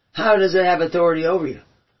 How does it have authority over you?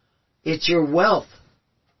 It's your wealth.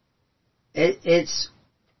 It's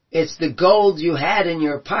the gold you had in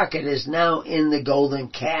your pocket is now in the golden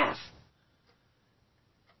calf.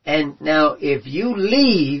 And now if you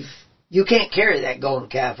leave, you can't carry that golden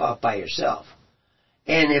calf off by yourself.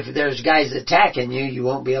 And if there's guys attacking you, you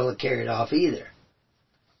won't be able to carry it off either.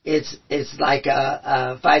 It's like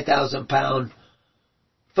a 5,000 pound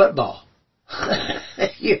football.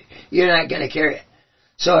 You're not going to carry it.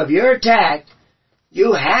 So if you're attacked,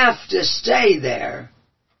 you have to stay there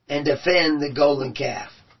and defend the golden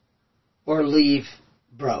calf or leave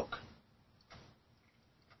broke.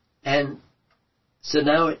 And so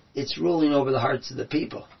now it's ruling over the hearts of the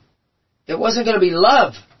people. It wasn't going to be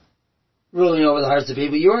love ruling over the hearts of the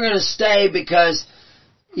people. You were going to stay because,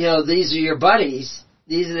 these are your buddies.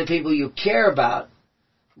 These are the people you care about.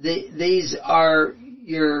 These are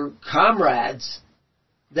your comrades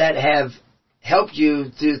that have helped you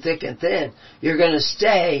through thick and thin. You're going to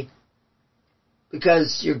stay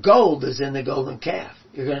because your gold is in the golden calf.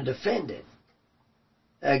 You're going to defend it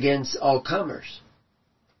against all comers.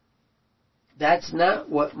 That's not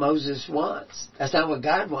what Moses wants. That's not what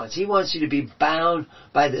God wants. He wants you to be bound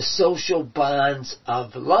by the social bonds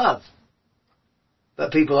of love.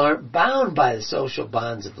 But people aren't bound by the social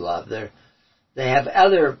bonds of love. They have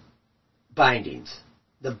other bindings.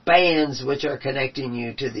 The bands which are connecting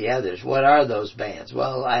you to the others. What are those bands?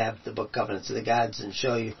 Well, I have the book Covenants of the Gods and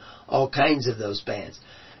show you all kinds of those bands.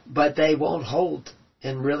 But they won't hold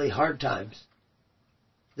in really hard times.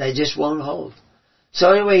 They just won't hold.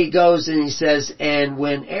 So anyway, he goes and he says, and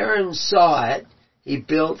when Aaron saw it, he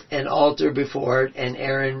built an altar before it, and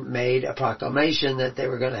Aaron made a proclamation that they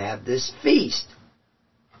were going to have this feast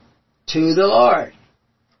to the Lord.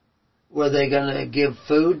 Were they going to give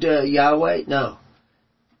food to Yahweh? No.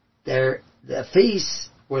 The feasts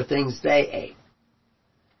were things they ate.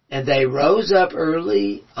 And they rose up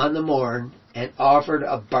early on the morn and offered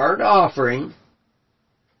a burnt offering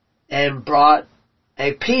and brought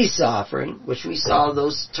a peace offering, which we saw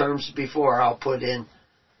those terms before. I'll put in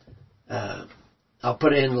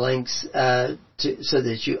links so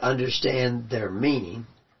that you understand their meaning.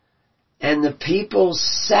 And the people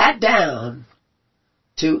sat down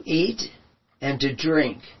to eat and to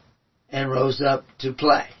drink and rose up to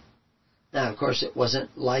play. Now, of course, it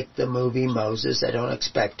wasn't like the movie Moses. I don't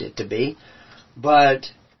expect it to be. But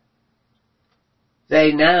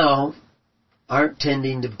they now aren't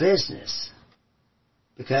tending to business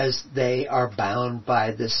because they are bound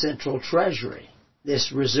by the central treasury,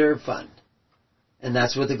 this reserve fund. And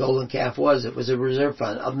that's what the golden calf was. It was a reserve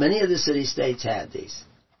fund. Many of the city-states had these.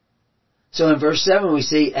 So in verse 7 we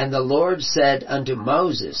see, and the Lord said unto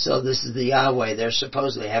Moses, so this is the Yahweh they're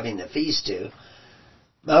supposedly having the feast to,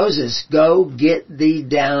 Moses, go get thee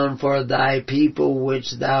down, for thy people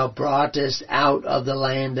which thou broughtest out of the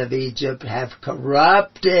land of Egypt have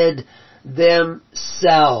corrupted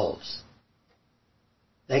themselves.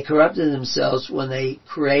 They corrupted themselves when they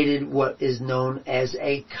created what is known as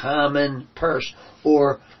a common purse,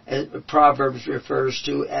 or as Proverbs refers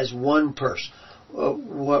to as one purse.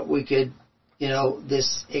 What we could,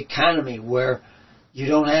 this economy where you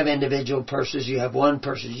don't have individual purses, you have one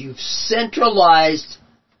purse. You've centralized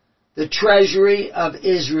the treasury of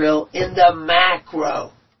Israel in the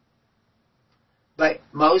macro. But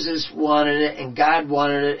Moses wanted it, and God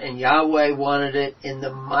wanted it, and Yahweh wanted it in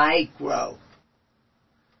the micro.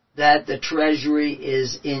 That the treasury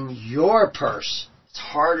is in your purse. It's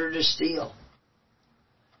harder to steal.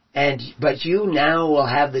 But you now will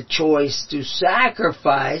have the choice to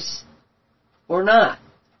sacrifice or not.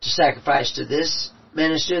 To sacrifice to this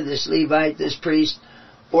minister, this Levite, this priest,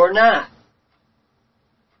 or not.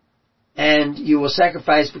 And you will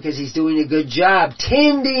sacrifice because he's doing a good job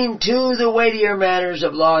tending to the weightier matters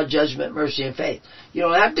of law, judgment, mercy, and faith. You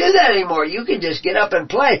don't have to do that anymore. You can just get up and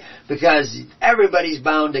play because everybody's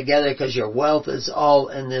bound together because your wealth is all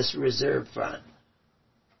in this reserve fund.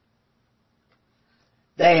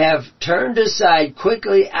 They have turned aside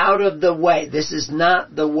quickly out of the way. This is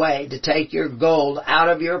not the way to take your gold out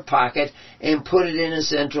of your pocket and put it in a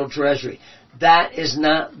central treasury. That is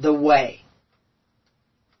not the way.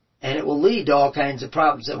 And it will lead to all kinds of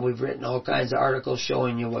problems. And we've written all kinds of articles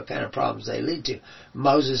showing you what kind of problems they lead to.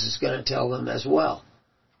 Moses is going to tell them as well.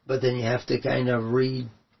 But then you have to kind of read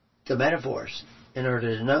the metaphors in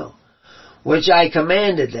order to know. Which I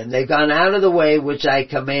commanded them. They've gone out of the way which I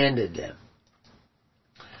commanded them.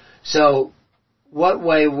 So, what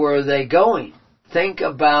way were they going? Think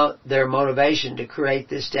about their motivation to create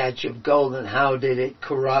this statue of gold and how did it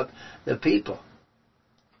corrupt the people.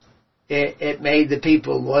 It made the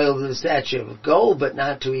people loyal to the statue of gold, but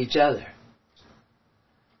not to each other.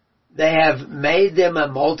 They have made them a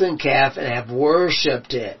molten calf and have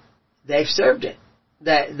worshipped it. They've served it.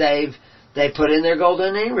 They put in their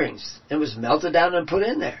golden earrings. It was melted down and put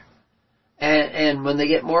in there. And when they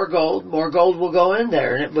get more gold will go in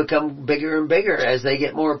there, and it becomes bigger and bigger. As they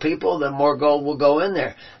get more people, then more gold will go in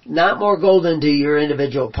there. Not more gold into your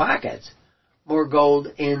individual pockets, more gold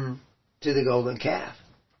into the golden calf.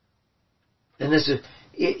 And this is,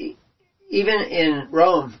 even in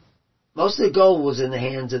Rome, most of the gold was in the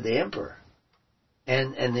hands of the emperor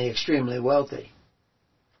and the extremely wealthy.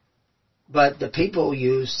 But the people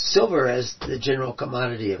used silver as the general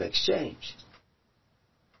commodity of exchange.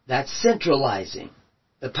 That's centralizing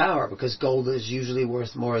the power, because gold is usually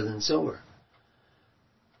worth more than silver.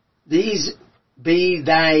 These be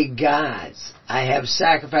thy gods. I have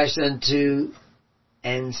sacrificed unto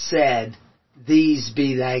and said, these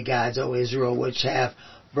be thy gods, O Israel, which have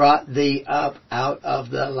brought thee up out of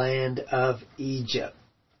the land of Egypt.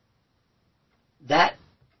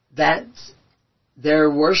 That's,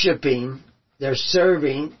 they're worshiping, they're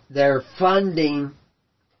serving, they're funding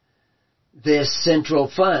this central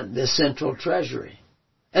fund, this central treasury.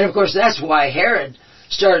 And of course that's why Herod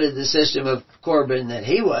started the system of Corban that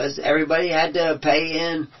he was. Everybody had to pay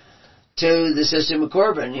in to the system of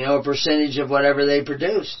Corban, a percentage of whatever they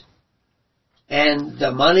produced. And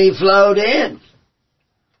the money flowed in.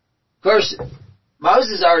 Of course,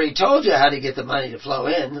 Moses already told you how to get the money to flow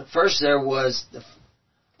in. First there was the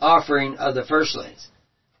offering of the firstlings.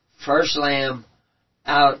 First lamb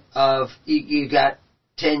out of, you got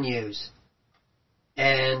 10 ewes.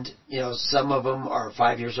 And, some of them are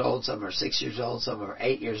 5 years old, some are 6 years old, some are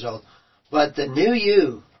 8 years old. But the new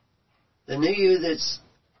ewe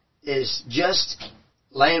is just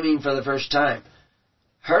lambing for the first time,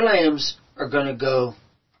 her lambs are going to go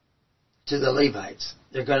to the Levites.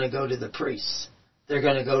 They're going to go to the priests. They're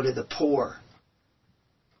going to go to the poor.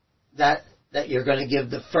 That you're going to give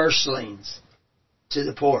the firstlings to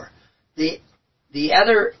the poor. The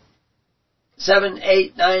other 7,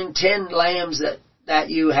 8, 9, 10 lambs that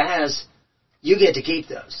you has, you get to keep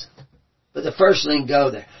those. But the firstling go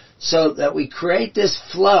there. So that we create this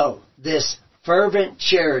flow, this fervent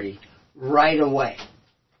charity right away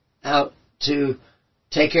out to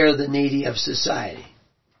take care of the needy of society.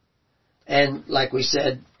 And like we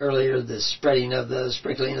said earlier, the sprinkling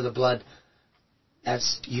of the blood,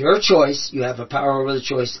 that's your choice. You have a power over the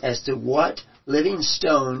choice as to what living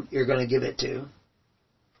stone you're going to give it to.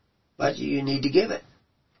 But you need to give it.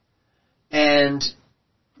 And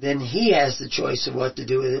then he has the choice of what to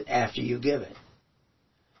do with it after you give it.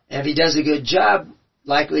 And if he does a good job,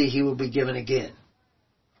 likely he will be given again.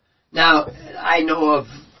 Now, I know of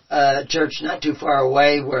a church not too far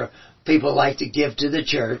away where people like to give to the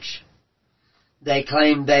church. They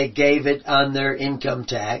claim they gave it on their income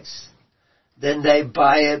tax. Then they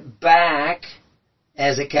buy it back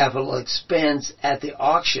as a capital expense at the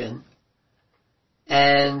auction.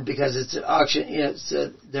 And because it's an auction,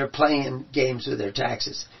 they're playing games with their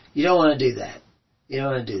taxes. You don't want to do that. You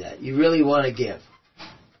don't want to do that. You really want to give.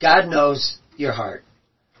 God knows your heart.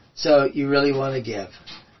 So you really want to give.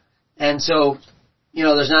 And so,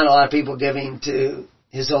 there's not a lot of people giving to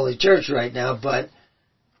His Holy Church right now, but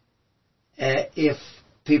if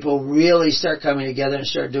people really start coming together and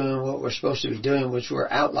start doing what we're supposed to be doing, which we're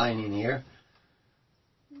outlining here,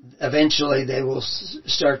 eventually they will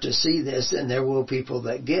start to see this, and there will be people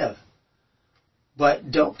that give.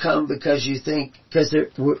 But don't come because you think, because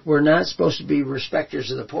we're not supposed to be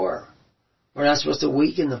respecters of the poor. We're not supposed to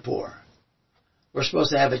weaken the poor. We're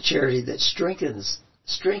supposed to have a charity that strengthens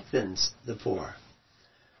the poor.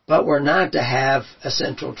 But we're not to have a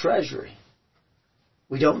central treasury.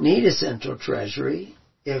 We don't need a central treasury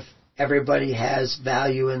if everybody has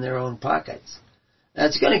value in their own pockets. Now,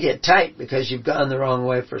 it's going to get tight because you've gone the wrong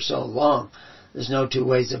way for so long. There's no two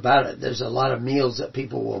ways about it. There's a lot of meals that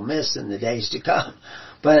people will miss in the days to come.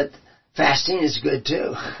 But fasting is good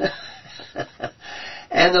too.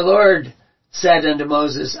 And the Lord said unto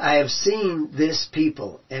Moses, I have seen this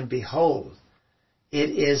people, and behold, it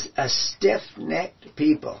is a stiff-necked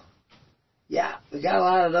people. Yeah, we got a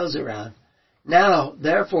lot of those around. Now,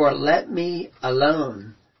 therefore, let me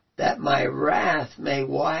alone, that my wrath may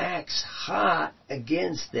wax hot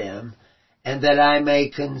against them, and that I may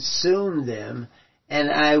consume them,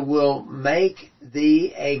 and I will make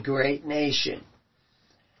thee a great nation.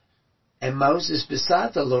 And Moses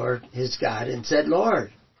besought the Lord his God, and said,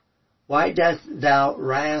 Lord, why doth thou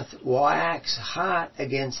wrath wax hot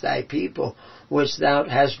against thy people, which thou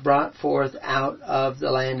hast brought forth out of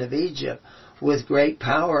the land of Egypt, with great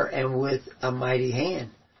power and with a mighty hand?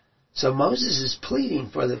 So Moses is pleading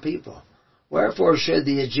for the people. Wherefore should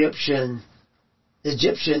the Egyptians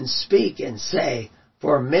speak and say,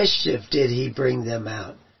 for mischief did he bring them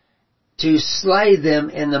out, to slay them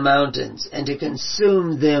in the mountains, and to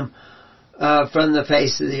consume them from the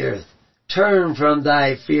face of the earth. Turn from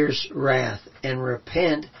thy fierce wrath, and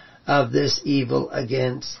repent of this evil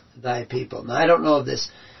against thy people. Now, I don't know if this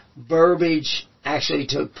verbiage actually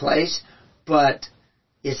took place, but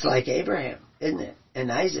it's like Abraham, isn't it? And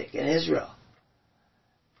Isaac and Israel.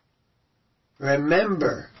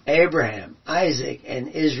 Remember Abraham, Isaac, and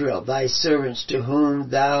Israel, thy servants, to whom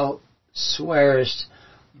thou swearest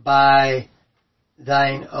by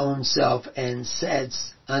thine own self, and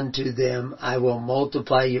saidst unto them, I will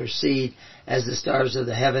multiply your seed as the stars of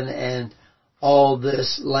the heaven, and all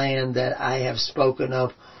this land that I have spoken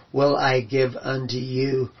of will I give unto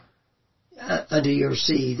you, unto your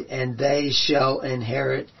seed, and they shall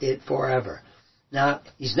inherit it forever. Now,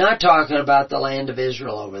 he's not talking about the land of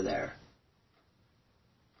Israel over there.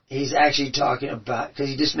 He's actually talking about, because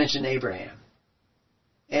he just mentioned Abraham.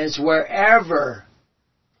 And it's wherever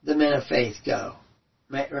the men of faith go.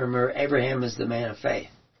 Remember, Abraham is the man of faith.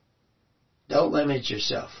 Don't limit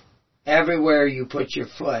yourself. Everywhere you put your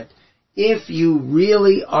foot, if you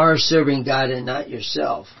really are serving God and not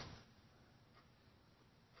yourself,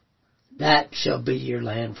 that shall be your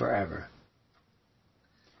land forever.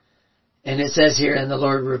 And it says here, and the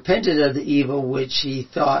Lord repented of the evil which he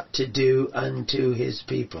thought to do unto his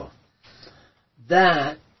people.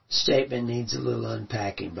 That statement needs a little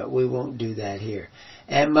unpacking, but we won't do that here.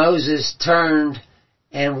 And Moses turned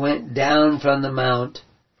and went down from the mount,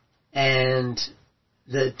 and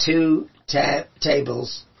the two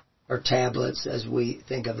tables, or tablets as we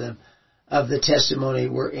think of them, of the testimony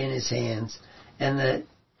were in his hands, and the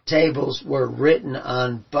tables were written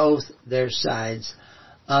on both their sides,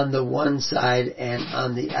 on the one side and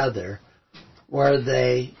on the other were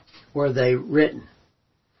they written.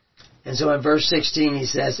 And so in verse 16 he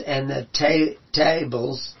says, and the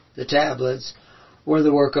tablets, were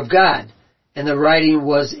the work of God, and the writing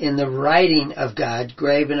was in the writing of God,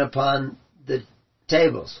 graven upon the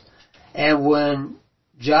tables. And when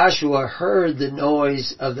Joshua heard the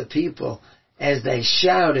noise of the people as they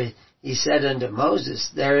shouted, he said unto Moses,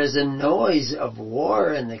 there is a noise of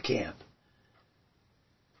war in the camp.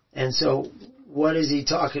 And so, what is he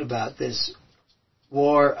talking about? This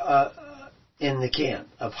war in the camp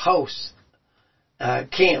of hosts.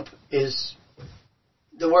 Camp is,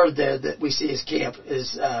 the word there that we see as camp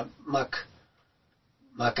is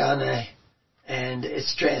makane, and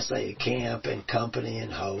it's translated camp and company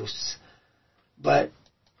and hosts. But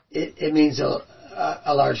it means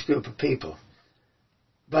a large group of people.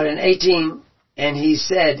 But in 18, and he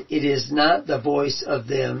said, it is not the voice of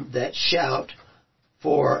them that shout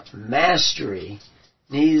for mastery,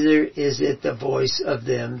 neither is it the voice of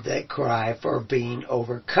them that cry for being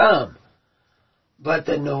overcome, but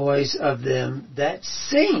the noise of them that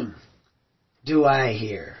sing do I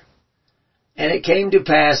hear. And it came to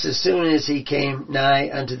pass, as soon as he came nigh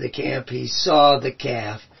unto the camp, he saw the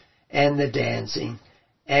calf and the dancing,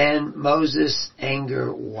 and Moses'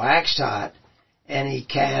 anger waxed hot, and he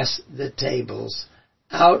cast the tables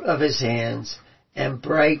out of his hands, and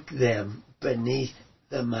brake them beneath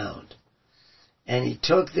the mount. And he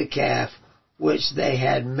took the calf which they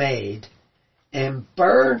had made, and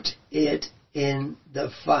burnt it in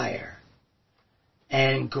the fire,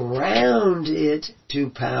 and ground it to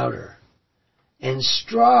powder, and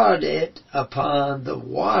strawed it upon the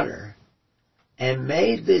water, and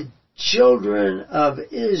made the children of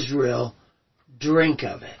Israel drink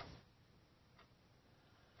of it.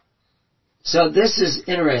 So this is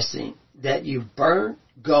interesting, that you burnt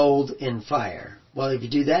gold in fire. Well, if you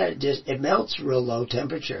do that, it melts real low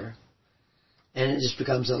temperature, and it just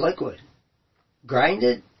becomes a liquid. Grind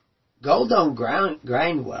it. Gold don't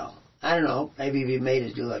grind well. I don't know. Maybe if you made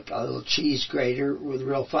it like a little cheese grater with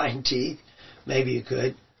real fine teeth, maybe you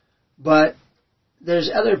could. But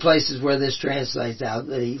there's other places where this translates out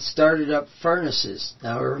that he started up furnaces.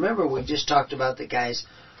 Now remember, we just talked about the guys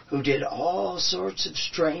who did all sorts of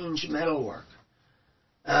strange metalwork.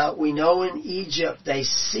 We know in Egypt they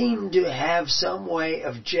seem to have some way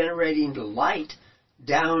of generating light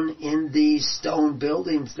down in these stone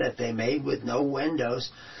buildings that they made with no windows,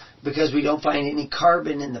 because we don't find any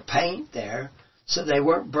carbon in the paint there. So they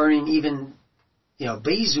weren't burning even,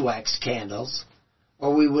 beeswax candles,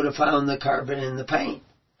 or we would have found the carbon in the paint.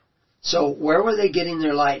 So where were they getting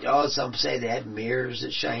their light? Oh, some say they had mirrors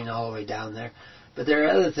that shine all the way down there. But there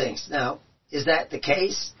are other things. Now, is that the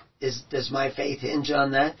case? Does my faith hinge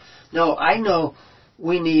on that? No, I know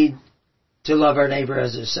we need to love our neighbor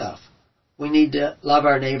as ourselves. We need to love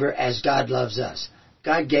our neighbor as God loves us.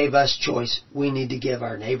 God gave us choice. We need to give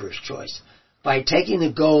our neighbors choice. By taking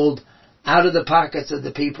the gold out of the pockets of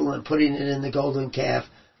the people and putting it in the golden calf,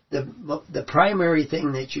 the primary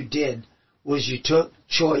thing that you did was you took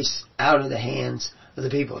choice out of the hands of the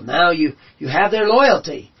people. Now you have their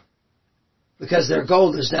loyalty, because their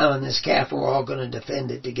gold is now in this calf and we're all going to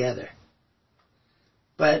defend it together.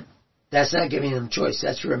 But that's not giving them choice.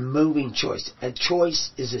 That's removing choice. A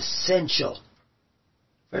choice is essential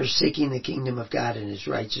for seeking the kingdom of God and His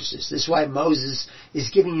righteousness. This is why Moses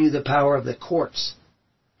is giving you the power of the courts.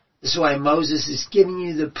 This is why Moses is giving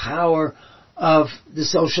you the power of the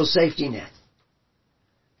social safety net.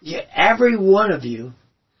 Every one of you,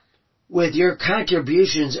 with your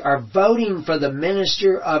contributions, are voting for the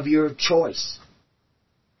minister of your choice.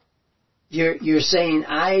 You're saying,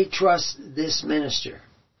 I trust this minister.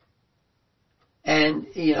 And,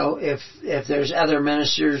 if there's other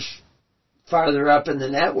ministers farther up in the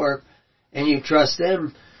network and you trust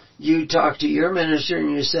them, you talk to your minister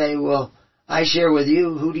and you say, well, I share with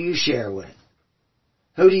you. Who do you share with?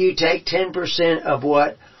 Who do you take 10% of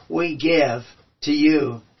what we give to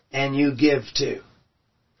you and you give to?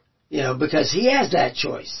 Because he has that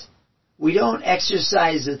choice. We don't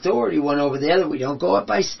exercise authority one over the other. We don't go up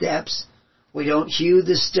by steps. We don't hew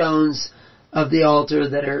the stones of the altar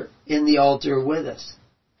that are in the altar with us.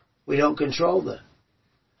 We don't control them.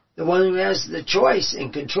 The one who has the choice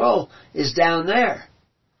and control is down there.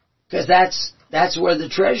 Because that's where the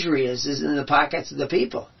treasury is in the pockets of the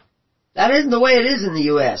people. That isn't the way it is in the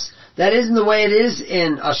U.S. That isn't the way it is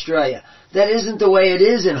in Australia. That isn't the way it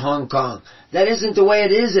is in Hong Kong. That isn't the way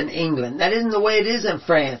it is in England. That isn't the way it is in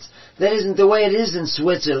France. That isn't the way it is in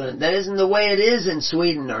Switzerland. That isn't the way it is in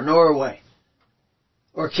Sweden or Norway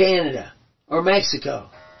or Canada or Mexico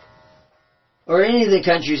or any of the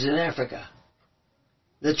countries in Africa.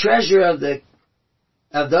 The treasure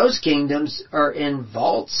of those kingdoms are in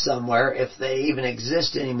vaults somewhere, if they even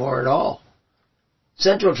exist anymore at all.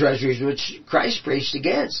 Central treasuries, which Christ preached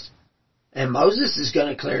against. And Moses is going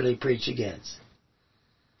to clearly preach against.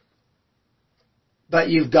 But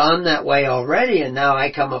you've gone that way already, and now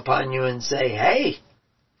I come upon you and say, hey,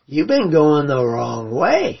 you've been going the wrong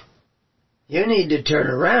way. You need to turn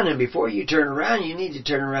around, and before you turn around, you need to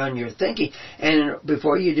turn around your thinking. And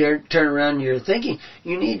before you turn around your thinking,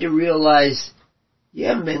 you need to realize you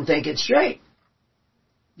haven't been thinking straight.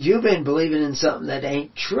 You've been believing in something that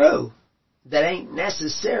ain't true, that ain't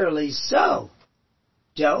necessarily so,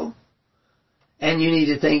 Joe. And you need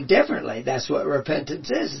to think differently. That's what repentance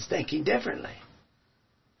is thinking differently.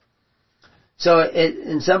 So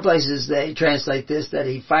in some places they translate this that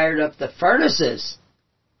he fired up the furnaces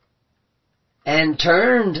and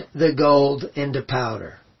turned the gold into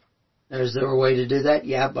powder. Is there a way to do that?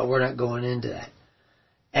 Yeah, but we're not going into that.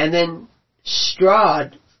 And then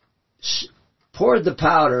poured the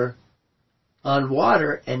powder on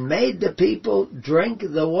water and made the people drink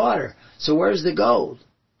the water. So where's the gold?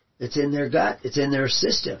 It's in their gut. It's in their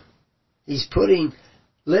system. He's putting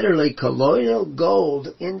literally colloidal gold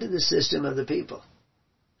into the system of the people.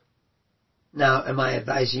 Now, am I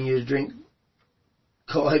advising you to drink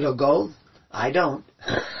colloidal gold? I don't.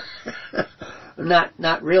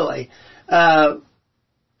 Not really.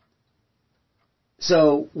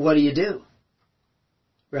 So what do?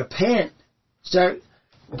 Repent. Start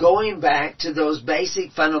going back to those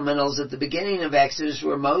basic fundamentals at the beginning of Exodus,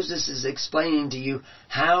 where Moses is explaining to you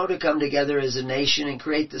how to come together as a nation and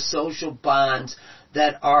create the social bonds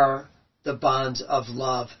that are the bonds of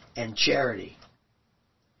love and charity,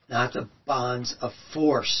 not the bonds of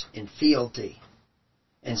force and fealty,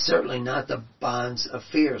 and certainly not the bonds of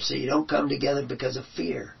fear. So you don't come together because of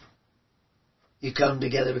fear. You come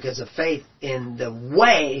together because of faith in the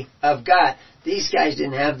way of God. These guys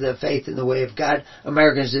didn't have the faith in the way of God.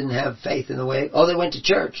 Americans didn't have faith in the way. Oh, they went to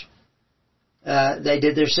church. They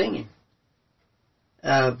did their singing.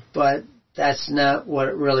 But that's not what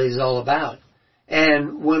it really is all about.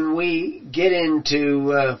 And when we get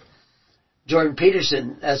into Jordan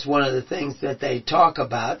Peterson, that's one of the things that they talk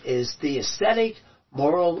about is the aesthetic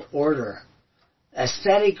moral order.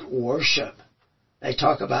 Aesthetic worship. They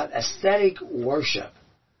talk about aesthetic worship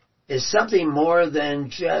is something more than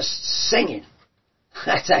just singing.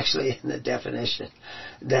 That's actually in the definition.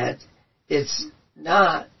 That it's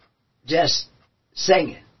not just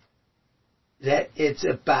singing. That it's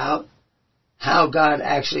about how God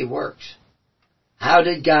actually works. How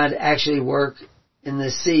did God actually work in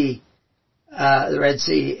the sea, the Red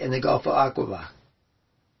Sea and the Gulf of Aqaba,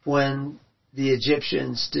 when the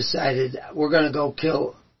Egyptians decided, we're going to go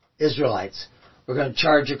kill Israelites. We're going to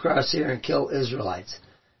charge across here and kill Israelites.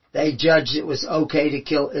 They judged it was okay to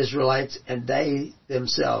kill Israelites, and they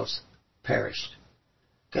themselves perished.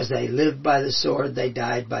 Because they lived by the sword, they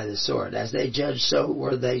died by the sword. As they judged, so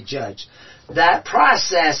were they judged. That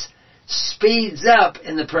process speeds up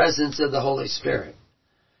in the presence of the Holy Spirit.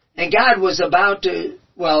 And God was about to,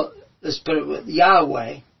 well, let's put it with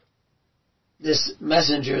Yahweh, this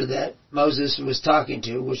messenger that Moses was talking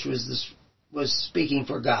to, which was speaking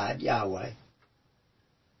for God, Yahweh,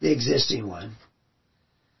 the existing one.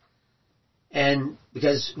 And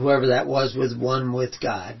because whoever that was one with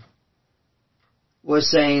God,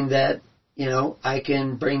 was saying that, I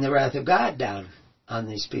can bring the wrath of God down on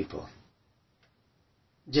these people.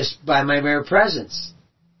 Just by my mere presence.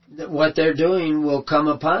 That what they're doing will come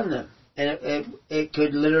upon them. And it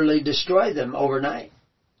could literally destroy them overnight.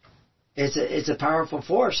 It's a powerful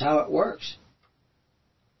force, how it works.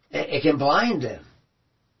 It can blind them.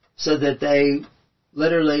 So that they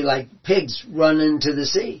literally, like pigs, run into the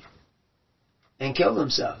sea. And kill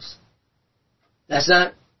themselves. That's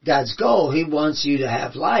not God's goal. He wants you to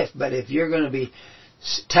have life. But if you're going to be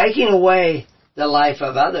taking away the life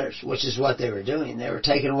of others, which is what they were doing. They were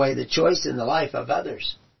taking away the choice in the life of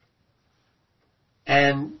others.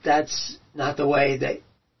 And that's not the way that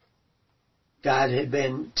God had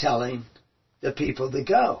been telling the people to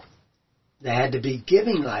go. They had to be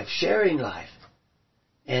giving life, sharing life.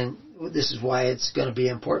 And this is why it's going to be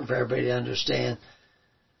important for everybody to understand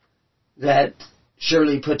that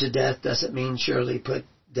surely put to death doesn't mean surely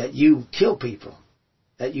that you kill people,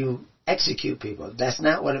 that you execute people. That's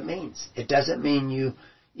not what it means. It doesn't mean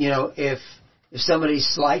if somebody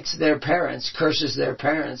slights their parents, curses their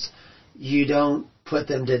parents, you don't put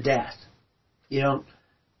them to death. You don't,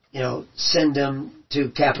 send them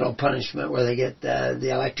to capital punishment where they get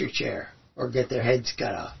the electric chair or get their heads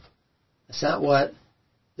cut off. That's not what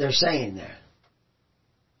they're saying there.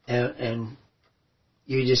 And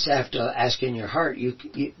you just have to ask in your heart.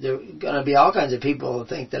 There are going to be all kinds of people who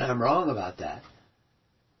think that I'm wrong about that.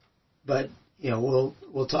 But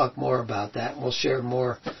we'll talk more about that. We'll share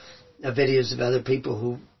more videos of other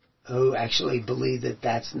people who actually believe that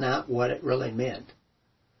that's not what it really meant.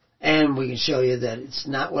 And we can show you that it's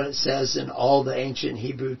not what it says in all the ancient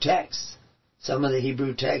Hebrew texts. Some of the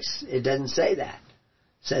Hebrew texts, it doesn't say that.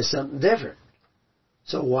 It says something different.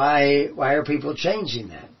 So why are people changing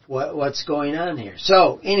that? What's going on here?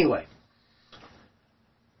 So, anyway,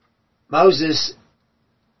 Moses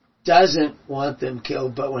doesn't want them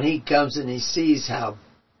killed, but when he comes and he sees how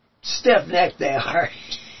stiff-necked they are,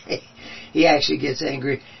 he actually gets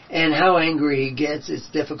angry. And how angry he gets, it's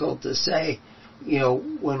difficult to say.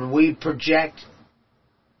 When we project,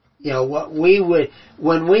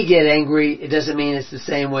 when we get angry, it doesn't mean it's the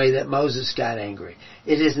same way that Moses got angry.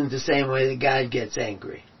 It isn't the same way that God gets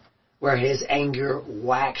angry, where his anger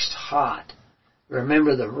waxed hot.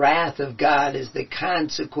 Remember, the wrath of God is the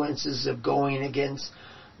consequences of going against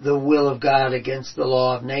the will of God, against the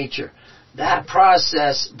law of nature. That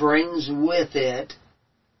process brings with it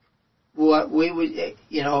what we would,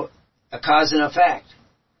 a cause and effect.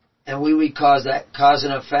 And we would cause that cause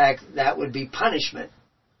and effect, that would be punishment.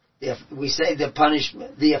 If we say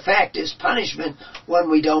the effect is punishment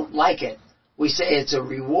when we don't like it. We say it's a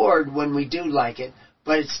reward when we do like it,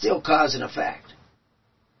 but it's still cause and effect.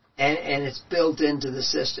 And it's built into the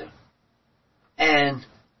system. And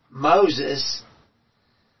Moses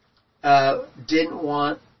didn't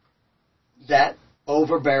want that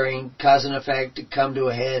overbearing cause and effect to come to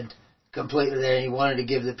a head completely there. He wanted to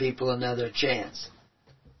give the people another chance.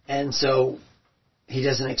 And so he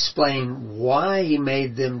doesn't explain why he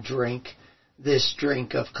made them drink this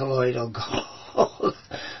drink of colloidal gold.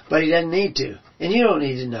 But he doesn't need to. And you don't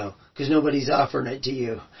need to know, because nobody's offering it to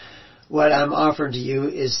you. What I'm offering to you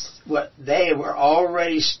is what they were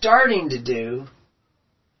already starting to do,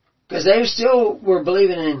 because they still were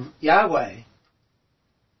believing in Yahweh.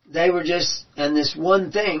 They were just, and this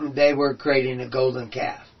one thing, they were creating a golden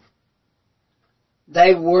calf.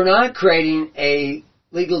 They were not creating a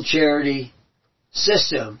legal charity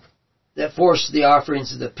system that forced the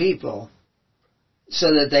offerings of the people so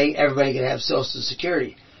that everybody could have Social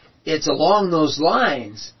Security. It's along those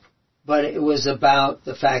lines, but it was about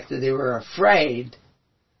the fact that they were afraid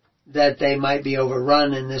that they might be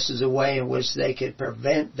overrun, and this is a way in which they could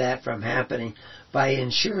prevent that from happening by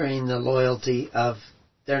ensuring the loyalty of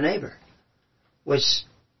their neighbor, which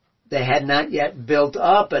they had not yet built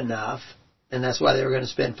up enough, and that's why they were going to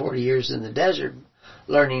spend 40 years in the desert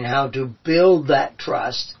learning how to build that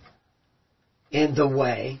trust in the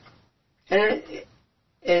way. And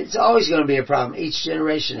it's always going to be a problem. Each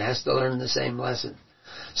generation has to learn the same lesson.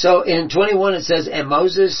 So in 21 it says, And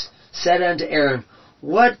Moses said unto Aaron,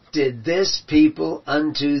 What did this people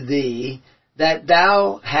unto thee, that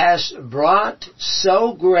thou hast brought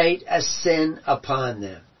so great a sin upon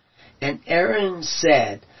them? And Aaron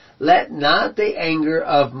said, Let not the anger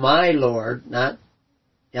of my Lord, not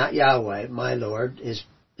Yahweh, my Lord, his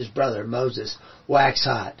brother Moses, wax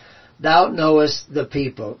hot. Thou knowest the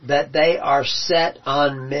people, that they are set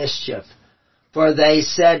on mischief. For they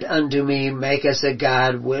said unto me, Make us a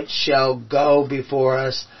God which shall go before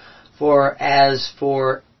us. For as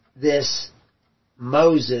for this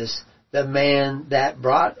Moses, the man that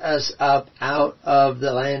brought us up out of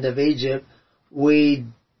the land of Egypt, we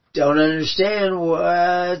don't understand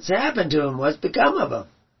what's happened to him, what's become of him.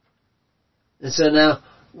 And so now,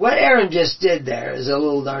 what Aaron just did there is a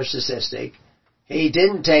little narcissistic. He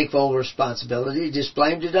didn't take full responsibility. He just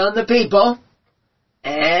blamed it on the people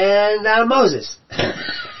and on Moses.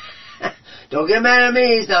 Don't get mad at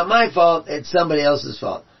me. It's not my fault. It's somebody else's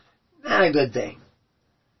fault. Not a good thing.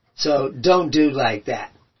 So don't do like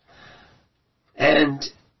that. And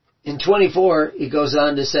in 24, he goes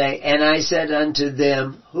on to say, And I said unto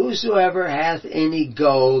them, Whosoever hath any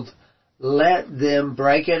gold, let them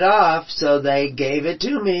break it off. So they gave it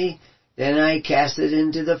to me. Then I cast it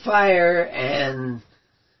into the fire, and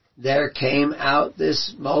there came out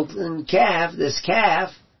this molten calf,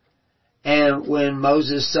 and when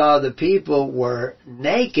Moses saw the people were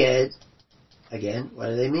naked, again, what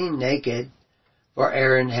do they mean naked? For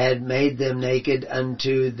Aaron had made them naked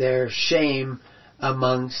unto their shame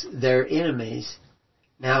amongst their enemies.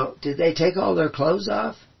 Now, did they take all their clothes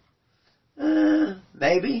off?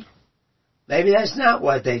 Maybe. Maybe that's not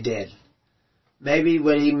what they did. Maybe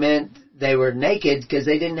what he meant, they were naked because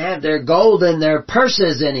they didn't have their gold in their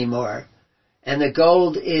purses anymore. And the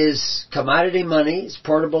gold is commodity money, it's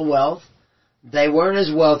portable wealth. They weren't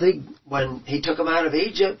as wealthy. When he took them out of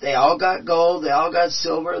Egypt, they all got gold, they all got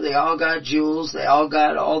silver, they all got jewels, they all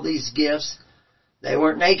got all these gifts. They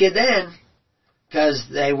weren't naked then because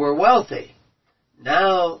they were wealthy.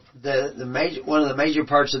 Now, one of the major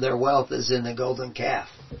parts of their wealth is in the golden calf.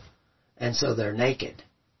 And so they're naked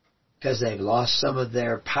because they've lost some of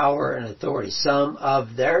their power and authority. Some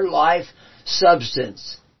of their life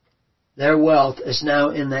substance, their wealth, is now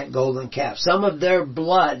in that golden calf. Some of their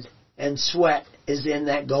blood and sweat is in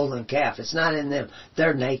that golden calf. It's not in them.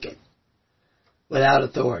 They're naked, without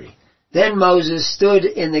authority. Then Moses stood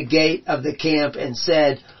in the gate of the camp and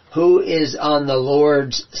said, Who is on the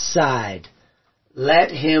Lord's side? Let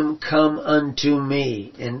him come unto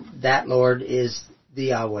me. And that Lord is the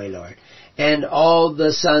Yahweh Lord. And all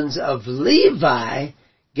the sons of Levi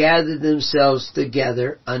gathered themselves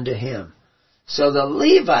together unto him. So the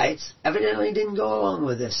Levites evidently didn't go along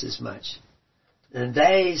with this as much. And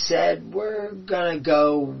they said, We're going to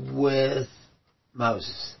go with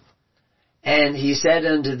Moses. And he said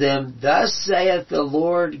unto them, Thus saith the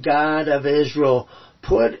Lord God of Israel,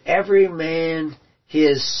 Put every man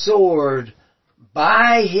his sword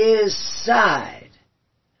by his side,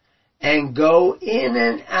 and go in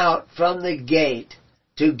and out from the gate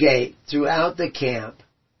to gate throughout the camp,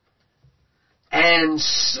 and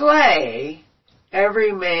slay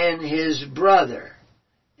every man his brother,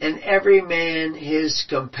 and every man his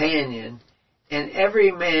companion, and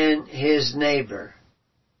every man his neighbor.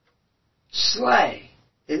 Slay.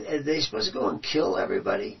 Are they supposed to go and kill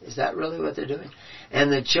everybody? Is that really what they're doing?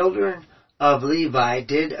 And the children of Levi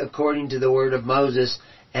did according to the word of Moses,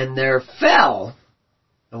 and there fell,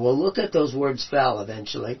 and we'll look at those words fell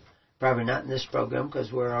eventually, probably not in this program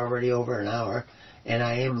because we're already over an hour, and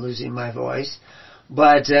I am losing my voice,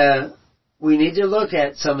 but we need to look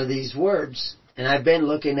at some of these words, and I've been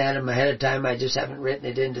looking at them ahead of time. I just haven't written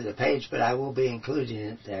it into the page, but I will be including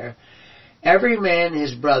it there. Every man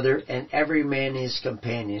his brother, and every man his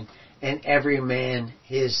companion, and every man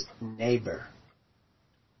his neighbor.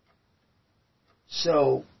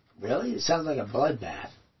 So, really? It sounds like a bloodbath.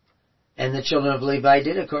 And the children of Levi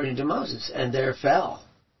did according to Moses, and there fell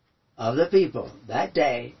of the people that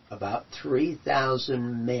day about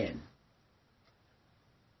 3,000 men.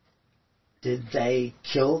 Did they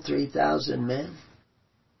kill 3,000 men?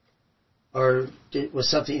 Or was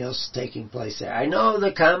something else taking place there? I know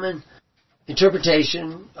the common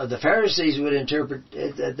interpretation of the Pharisees would interpret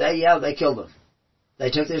that they killed them. They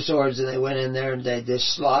took their swords and they went in there and they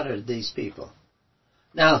just slaughtered these people.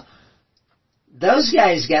 Now, those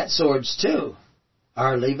guys got swords too.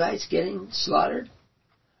 Are Levites getting slaughtered?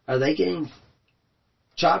 Are they getting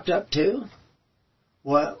chopped up too?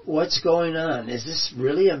 What's going on? Is this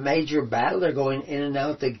really a major battle? They're going in and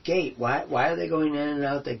out the gate. Why are they going in and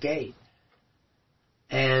out the gate?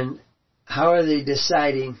 And how are they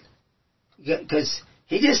deciding? Because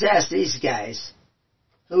he just asked these guys,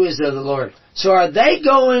 who is of the Lord? So are they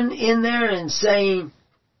going in there and saying,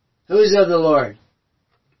 who is of the Lord?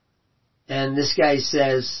 And this guy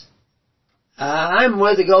says, I'm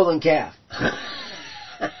with the golden calf.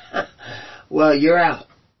 Well, you're out.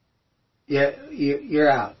 You're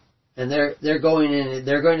out. And they're going in,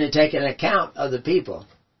 they're going to take an account of the people.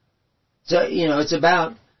 So, it's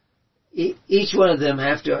about, each one of them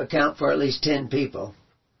have to account for at least 10 people.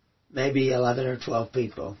 Maybe 11 or 12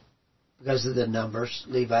 people. Because of the numbers.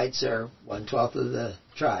 Levites are 1/12 of the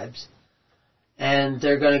tribes. And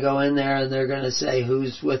they're going to go in there and they're going to say,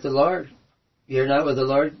 who's with the Lord? You're not with the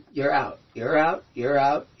Lord? You're out. You're out. You're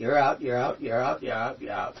out. You're out. You're out. You're out. You're out.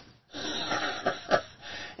 You're out.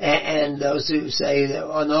 And those who say,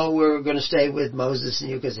 oh no, we're going to stay with Moses and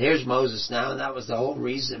you, because here's Moses now, and that was the whole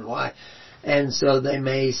reason why. And so they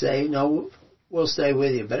may say, no, we'll stay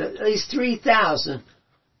with you. But at least 3,000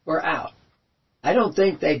 were out. I don't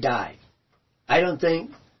think they died. I don't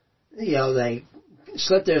think, they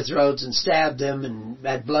slit their throats and stabbed them and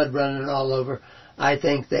had blood running all over. I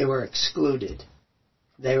think they were excluded.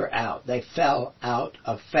 They were out. They fell out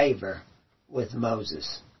of favor with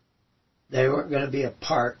Moses. They weren't going to be a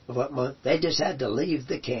part of what they just had to leave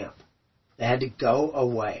the camp. They had to go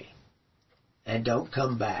away and don't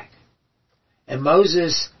come back. And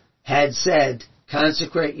Moses had said,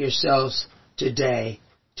 consecrate yourselves today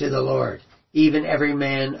to the Lord, even every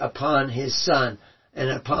man upon his son and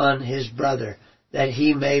upon his brother, that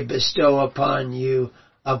he may bestow upon you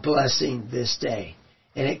a blessing this day.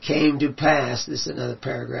 And it came to pass, this is another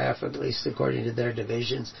paragraph, at least according to their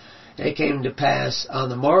divisions, and it came to pass on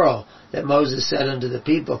the morrow that Moses said unto the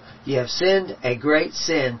people, ye have sinned a great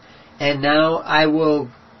sin, and now I will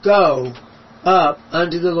go up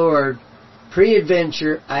unto the Lord.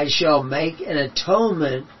 Peradventure I shall make an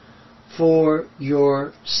atonement for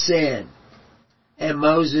your sin. And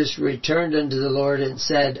Moses returned unto the Lord and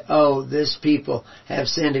said, oh, this people have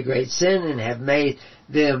sinned a great sin and have made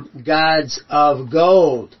them gods of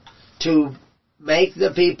gold, to make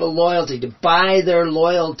the people loyalty, to buy their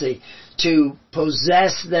loyalty, to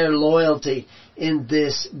possess their loyalty in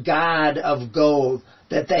this god of gold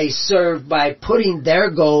that they serve by putting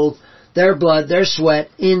their gold, their blood, their sweat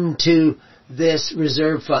into this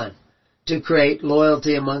reserve fund to create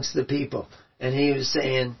loyalty amongst the people. And he was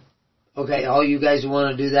saying, okay, all you guys who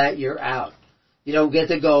want to do that, you're out. You don't get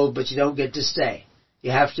the gold, but you don't get to stay.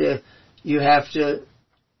 You have to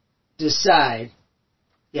decide.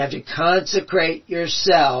 You have to consecrate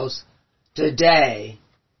yourselves today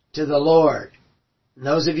to the Lord. And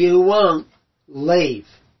those of you who won't, leave.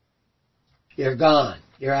 You're gone.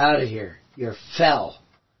 You're out of here. You're fell.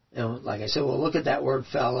 And like I said, we'll look at that word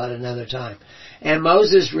fell at another time. And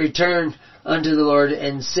Moses returned unto the Lord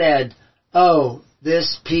and said, oh,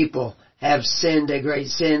 this people have sinned a great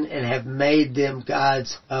sin and have made them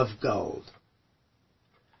gods of gold.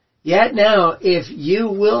 Yet now, if you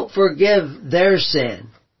will forgive their sin,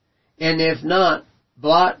 and if not,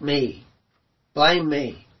 blot me, blame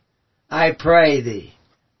me, I pray thee,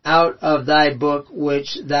 out of thy book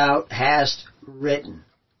which thou hast written.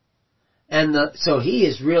 And so he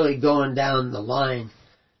is really going down the line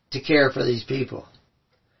to care for these people.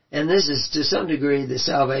 And this is to some degree the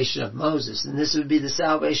salvation of Moses. And this would be the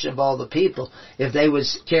salvation of all the people if they would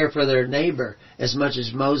care for their neighbor as much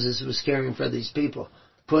as Moses was caring for these people.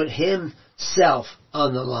 Put himself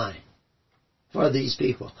on the line for these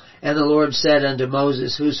people. And the Lord said unto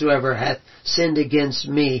Moses, whosoever hath sinned against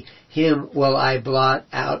me, him will I blot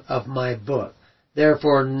out of my book.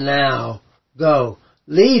 Therefore now go,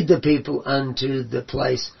 lead the people unto the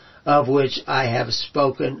place of which I have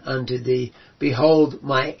spoken unto thee. Behold,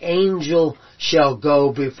 my angel shall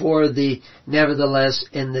go before thee. Nevertheless,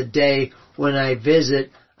 in the day when I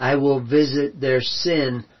visit, I will visit their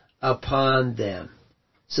sin upon them.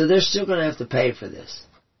 So they're still going to have to pay for this.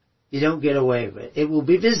 You don't get away with it. It will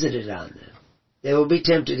be visited on them. They will be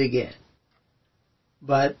tempted again.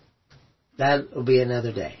 But that will be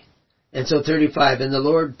another day. And so 35, and the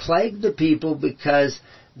Lord plagued the people because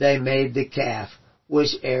they made the calf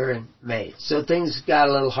which Aaron made. So things got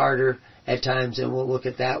a little harder at times, and we'll look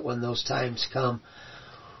at that when those times come.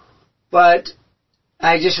 But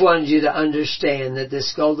I just wanted you to understand that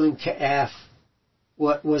this golden calf,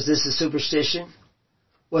 what was this, a superstition?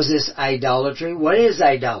 Was this idolatry? What is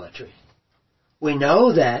idolatry? We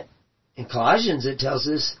know that in Colossians it tells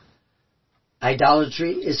us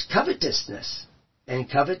idolatry is covetousness, and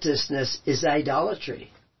covetousness is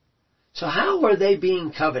idolatry. So how were they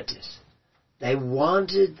being covetous? They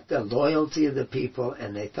wanted the loyalty of the people,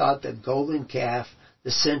 and they thought the golden calf,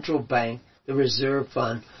 the central bank, the reserve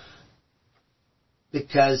fund,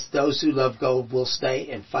 because those who love gold will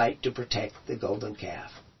stay and fight to protect the golden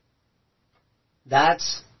calf.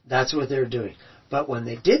 That's what they're doing. But when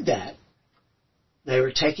they did that, they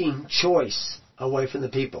were taking choice away from the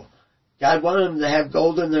people. God wanted them to have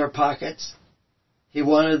gold in their pockets. He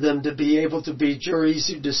wanted them to be able to be juries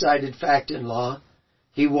who decided fact and law.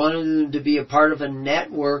 He wanted them to be a part of a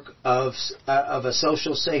network of a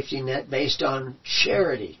social safety net based on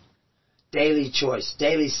charity, daily choice,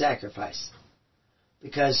 daily sacrifice.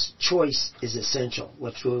 Because choice is essential,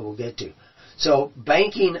 which we will get to. So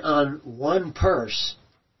banking on one purse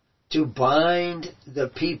to bind the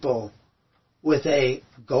people with a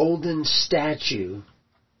golden statue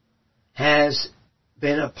has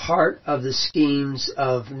been a part of the schemes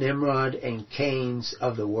of Nimrod and Cain's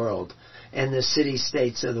of the world, and the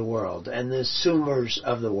city-states of the world, and the Sumers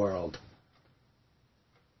of the world.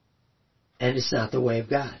 And it's not the way of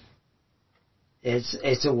God.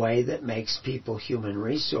 It's a way that makes people human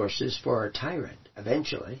resources for a tyrant,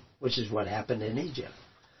 eventually, which is what happened in Egypt.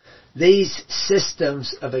 These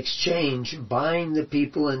systems of exchange bind the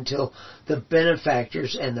people until the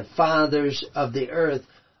benefactors and the fathers of the earth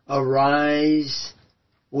arise,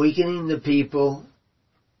 weakening the people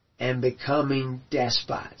and becoming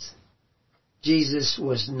despots. Jesus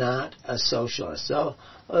was not a socialist. So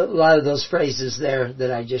a lot of those phrases there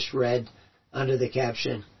that I just read under the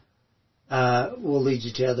caption will lead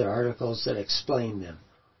you to other articles that explain them.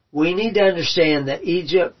 We need to understand that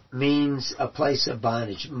Egypt means a place of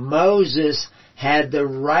bondage. Moses had the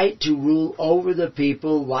right to rule over the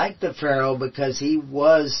people like the Pharaoh because he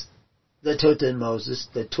was the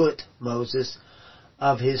Tut Moses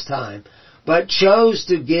of his time, but chose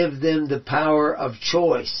to give them the power of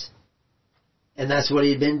choice. And that's what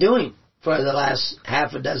he'd been doing for the last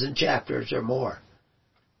half a dozen chapters or more.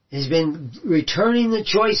 He's been returning the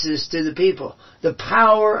choices to the people, the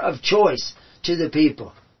power of choice to the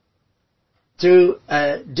people, through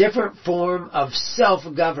a different form of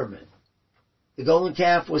self-government. The golden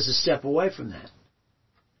calf was a step away from that.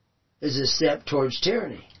 It's a step towards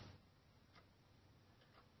tyranny.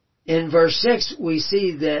 In verse 6, we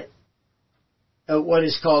see that what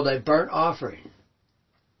is called a burnt offering.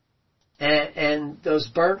 And those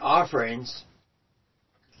burnt offerings,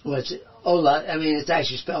 which, it's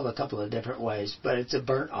actually spelled a couple of different ways, but it's a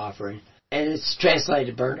burnt offering. And it's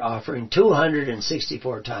translated burnt offering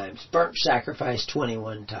 264 times. Burnt sacrifice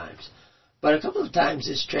 21 times. But a couple of times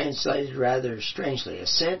it's translated rather strangely,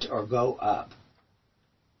 ascent or go up.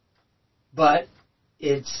 But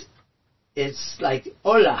it's like,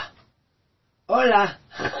 hola. Hola.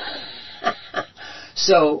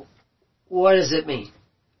 So, what does it mean?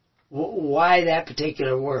 Why that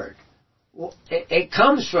particular word? Well, it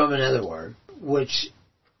comes from another word, which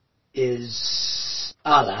is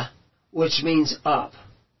Allah, which means up,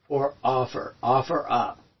 or offer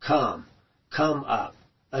up, come up,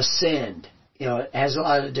 ascend. It has a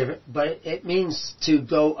lot of different, but it means to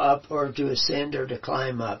go up or to ascend or to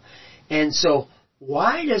climb up. And so,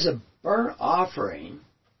 why does a burnt offering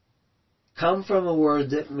come from a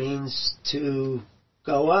word that means to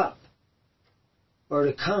go up, or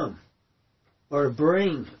to come, or to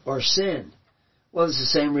bring, or send? Well, it's the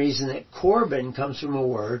same reason that Corban comes from a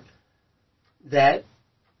word that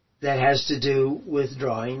has to do with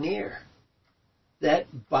drawing near. That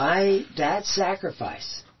by that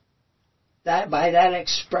sacrifice, that by that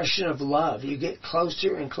expression of love, you get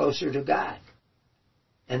closer and closer to God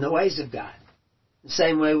and the ways of God. The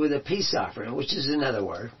same way with a peace offering, which is another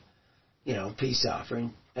word, peace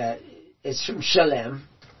offering. It's from shalem,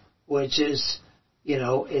 which is,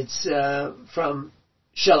 it's from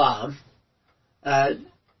shalom,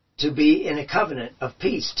 to be in a covenant of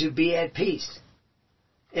peace, to be at peace.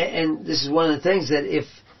 And this is one of the things that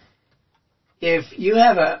if you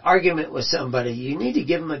have an argument with somebody, you need to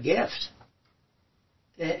give them a gift.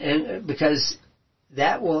 And because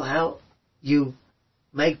that will help you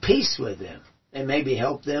make peace with them and maybe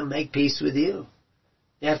help them make peace with you.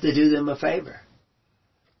 You have to do them a favor.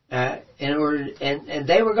 And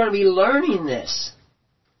they were going to be learning this.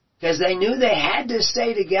 Because they knew they had to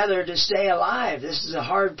stay together to stay alive. This is a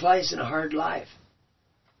hard place and a hard life.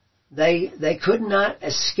 They could not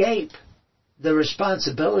escape the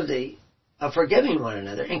responsibility of forgiving one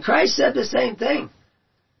another. And Christ said the same thing.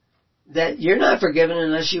 That you're not forgiven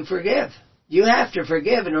unless you forgive. You have to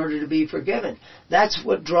forgive in order to be forgiven. That's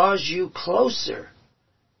what draws you closer.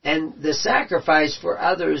 And the sacrifice for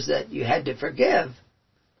others that you had to forgive,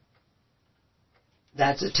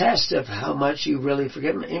 that's a test of how much you really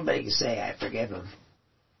forgive them. Anybody can say, I forgive them.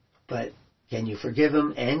 But can you forgive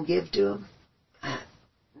them and give to them?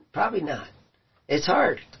 Probably not. It's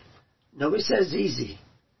hard. Nobody says easy.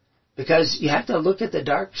 Because you have to look at the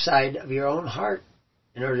dark side of your own heart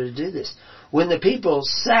in order to do this. When the people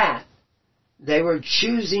sat, they were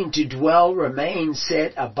choosing to dwell, remain,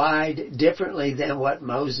 sit, abide differently than what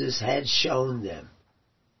Moses had shown them.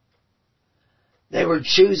 They were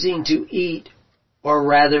choosing to eat, or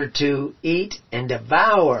rather to eat and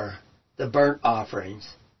devour the burnt offerings,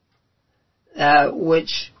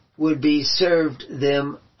 which would be served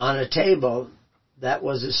them on a table that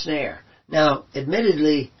was a snare. Now,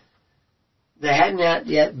 admittedly, they had not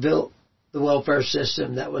yet built the welfare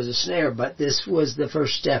system that was a snare, but this was the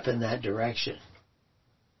first step in that direction.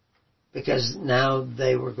 Because now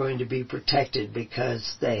they were going to be protected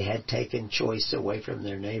because they had taken choice away from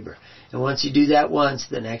their neighbor. And once you do that once,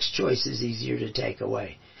 the next choice is easier to take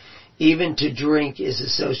away. Even to drink is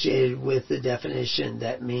associated with the definition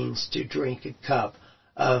that means to drink a cup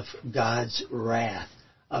of God's wrath,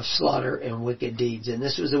 of slaughter and wicked deeds. And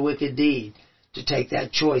this was a wicked deed, to take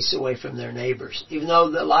that choice away from their neighbors. Even though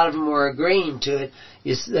a lot of them were agreeing to it,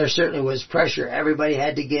 there certainly was pressure. Everybody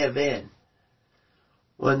had to give in.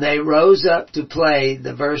 When they rose up to play,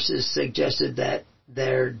 the verses suggested that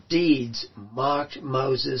their deeds mocked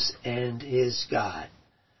Moses and his God.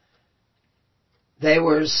 They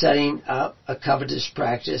were setting up a covetous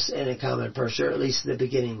practice and a common purse, or at least the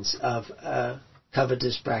beginnings of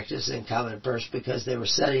covetous practice and common purse, because they were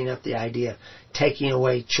setting up the idea of taking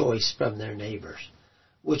away choice from their neighbors,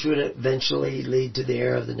 which would eventually lead to the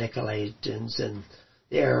era of the Nicolaitans and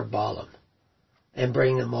the era of Balaam, and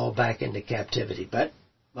bring them all back into captivity. But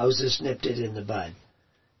Moses nipped it in the bud.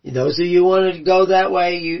 Those of you who wanted to go that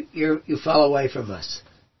way, you fell away from us.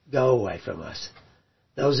 Go away from us.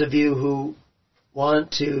 Those of you who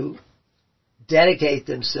want to dedicate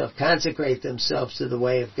themselves, consecrate themselves to the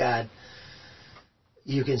way of God,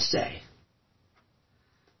 you can stay.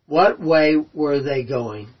 What way were they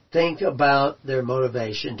going? Think about their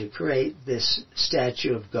motivation to create this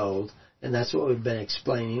statue of gold, and that's what we've been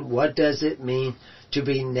explaining. What does it mean to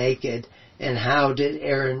be naked, and how did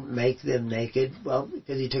Aaron make them naked? Well,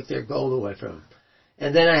 because he took their gold away from them.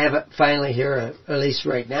 And then I have finally here, at least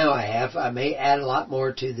right now I may add a lot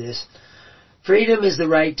more to this. Freedom is the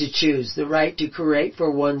right to choose, the right to create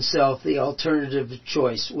for oneself the alternative of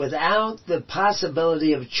choice. Without the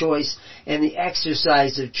possibility of choice and the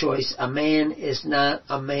exercise of choice, a man is not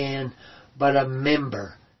a man, but a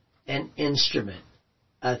member, an instrument,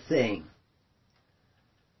 a thing.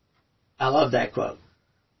 I love that quote.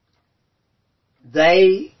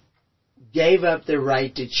 They gave up their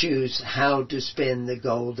right to choose how to spend the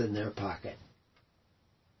gold in their pocket.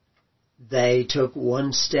 They took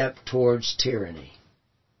one step towards tyranny,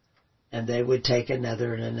 and they would take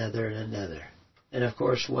another and another and another. And of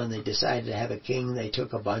course, when they decided to have a king, they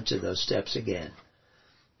took a bunch of those steps again.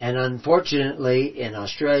 And unfortunately, in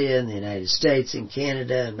Australia, in the United States, in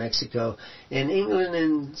Canada, and Mexico, in England,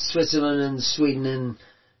 and Switzerland, and Sweden, and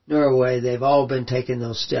Norway, they've all been taking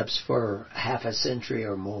those steps for half a century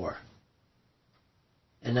or more.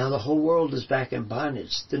 And now the whole world is back in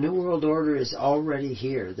bondage. The New World Order is already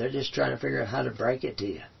here. They're just trying to figure out how to break it to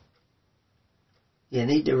you. You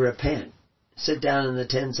need to repent. Sit down in the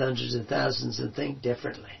tens, hundreds, and thousands and think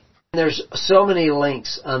differently. And there's so many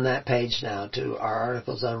links on that page now to our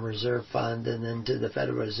articles on Reserve Fund, and then to the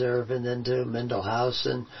Federal Reserve, and then to Mendel House,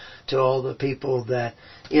 and to all the people that,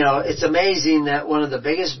 it's amazing that one of the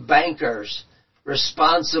biggest bankers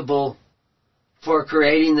responsible for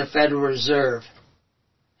creating the Federal Reserve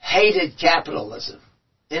hated capitalism.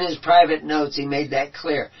 In his private notes, he made that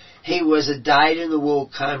clear. He was a dyed-in-the-wool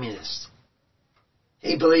communist.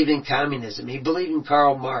 He believed in communism. He believed in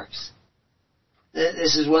Karl Marx.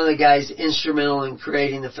 This is one of the guys instrumental in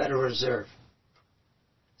creating the Federal Reserve.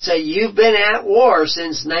 So you've been at war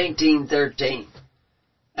since 1913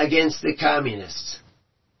 against the communists.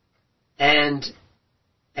 And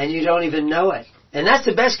you don't even know it. And that's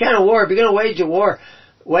the best kind of war. If you're going to wage a war,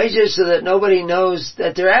 wage it so that nobody knows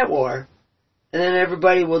that they're at war. And then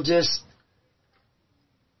everybody will just,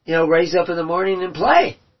 raise up in the morning and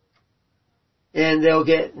play. And they'll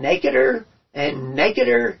get nakeder and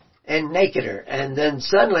nakeder and nakeder. And then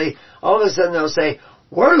suddenly, all of a sudden they'll say,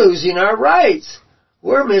 we're losing our rights.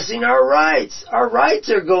 We're missing our rights. Our rights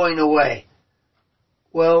are going away.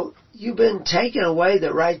 Well, you've been taking away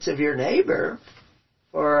the rights of your neighbor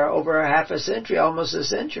for over a half a century, almost a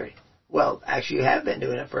century. Well, actually you have been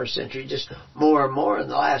doing it for a century, just more and more in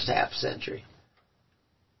the last half century.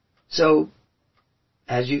 So,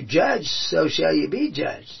 as you judge, so shall you be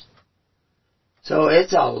judged. So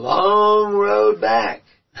it's a long road back.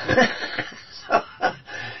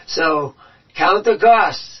 So count the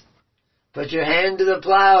costs. Put your hand to the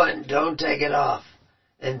plow and don't take it off.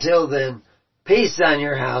 Until then, peace on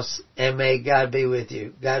your house, and may God be with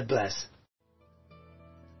you. God bless.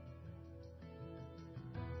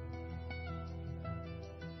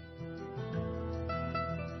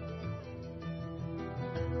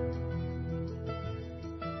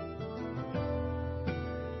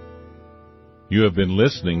 You have been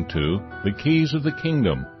listening to The Keys of the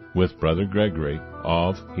Kingdom with Brother Gregory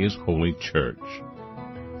of His Holy Church.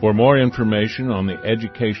 For more information on the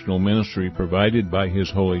educational ministry provided by His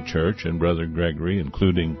Holy Church and Brother Gregory,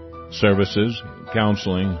 including services,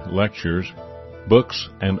 counseling, lectures, books,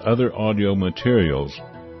 and other audio materials,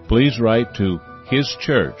 please write to His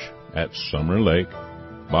Church at Summer Lake,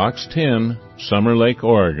 Box 10, Summer Lake,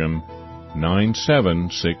 Oregon,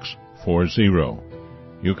 97640.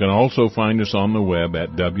 You can also find us on the web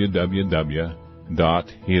at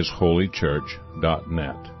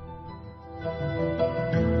www.hisholychurch.net.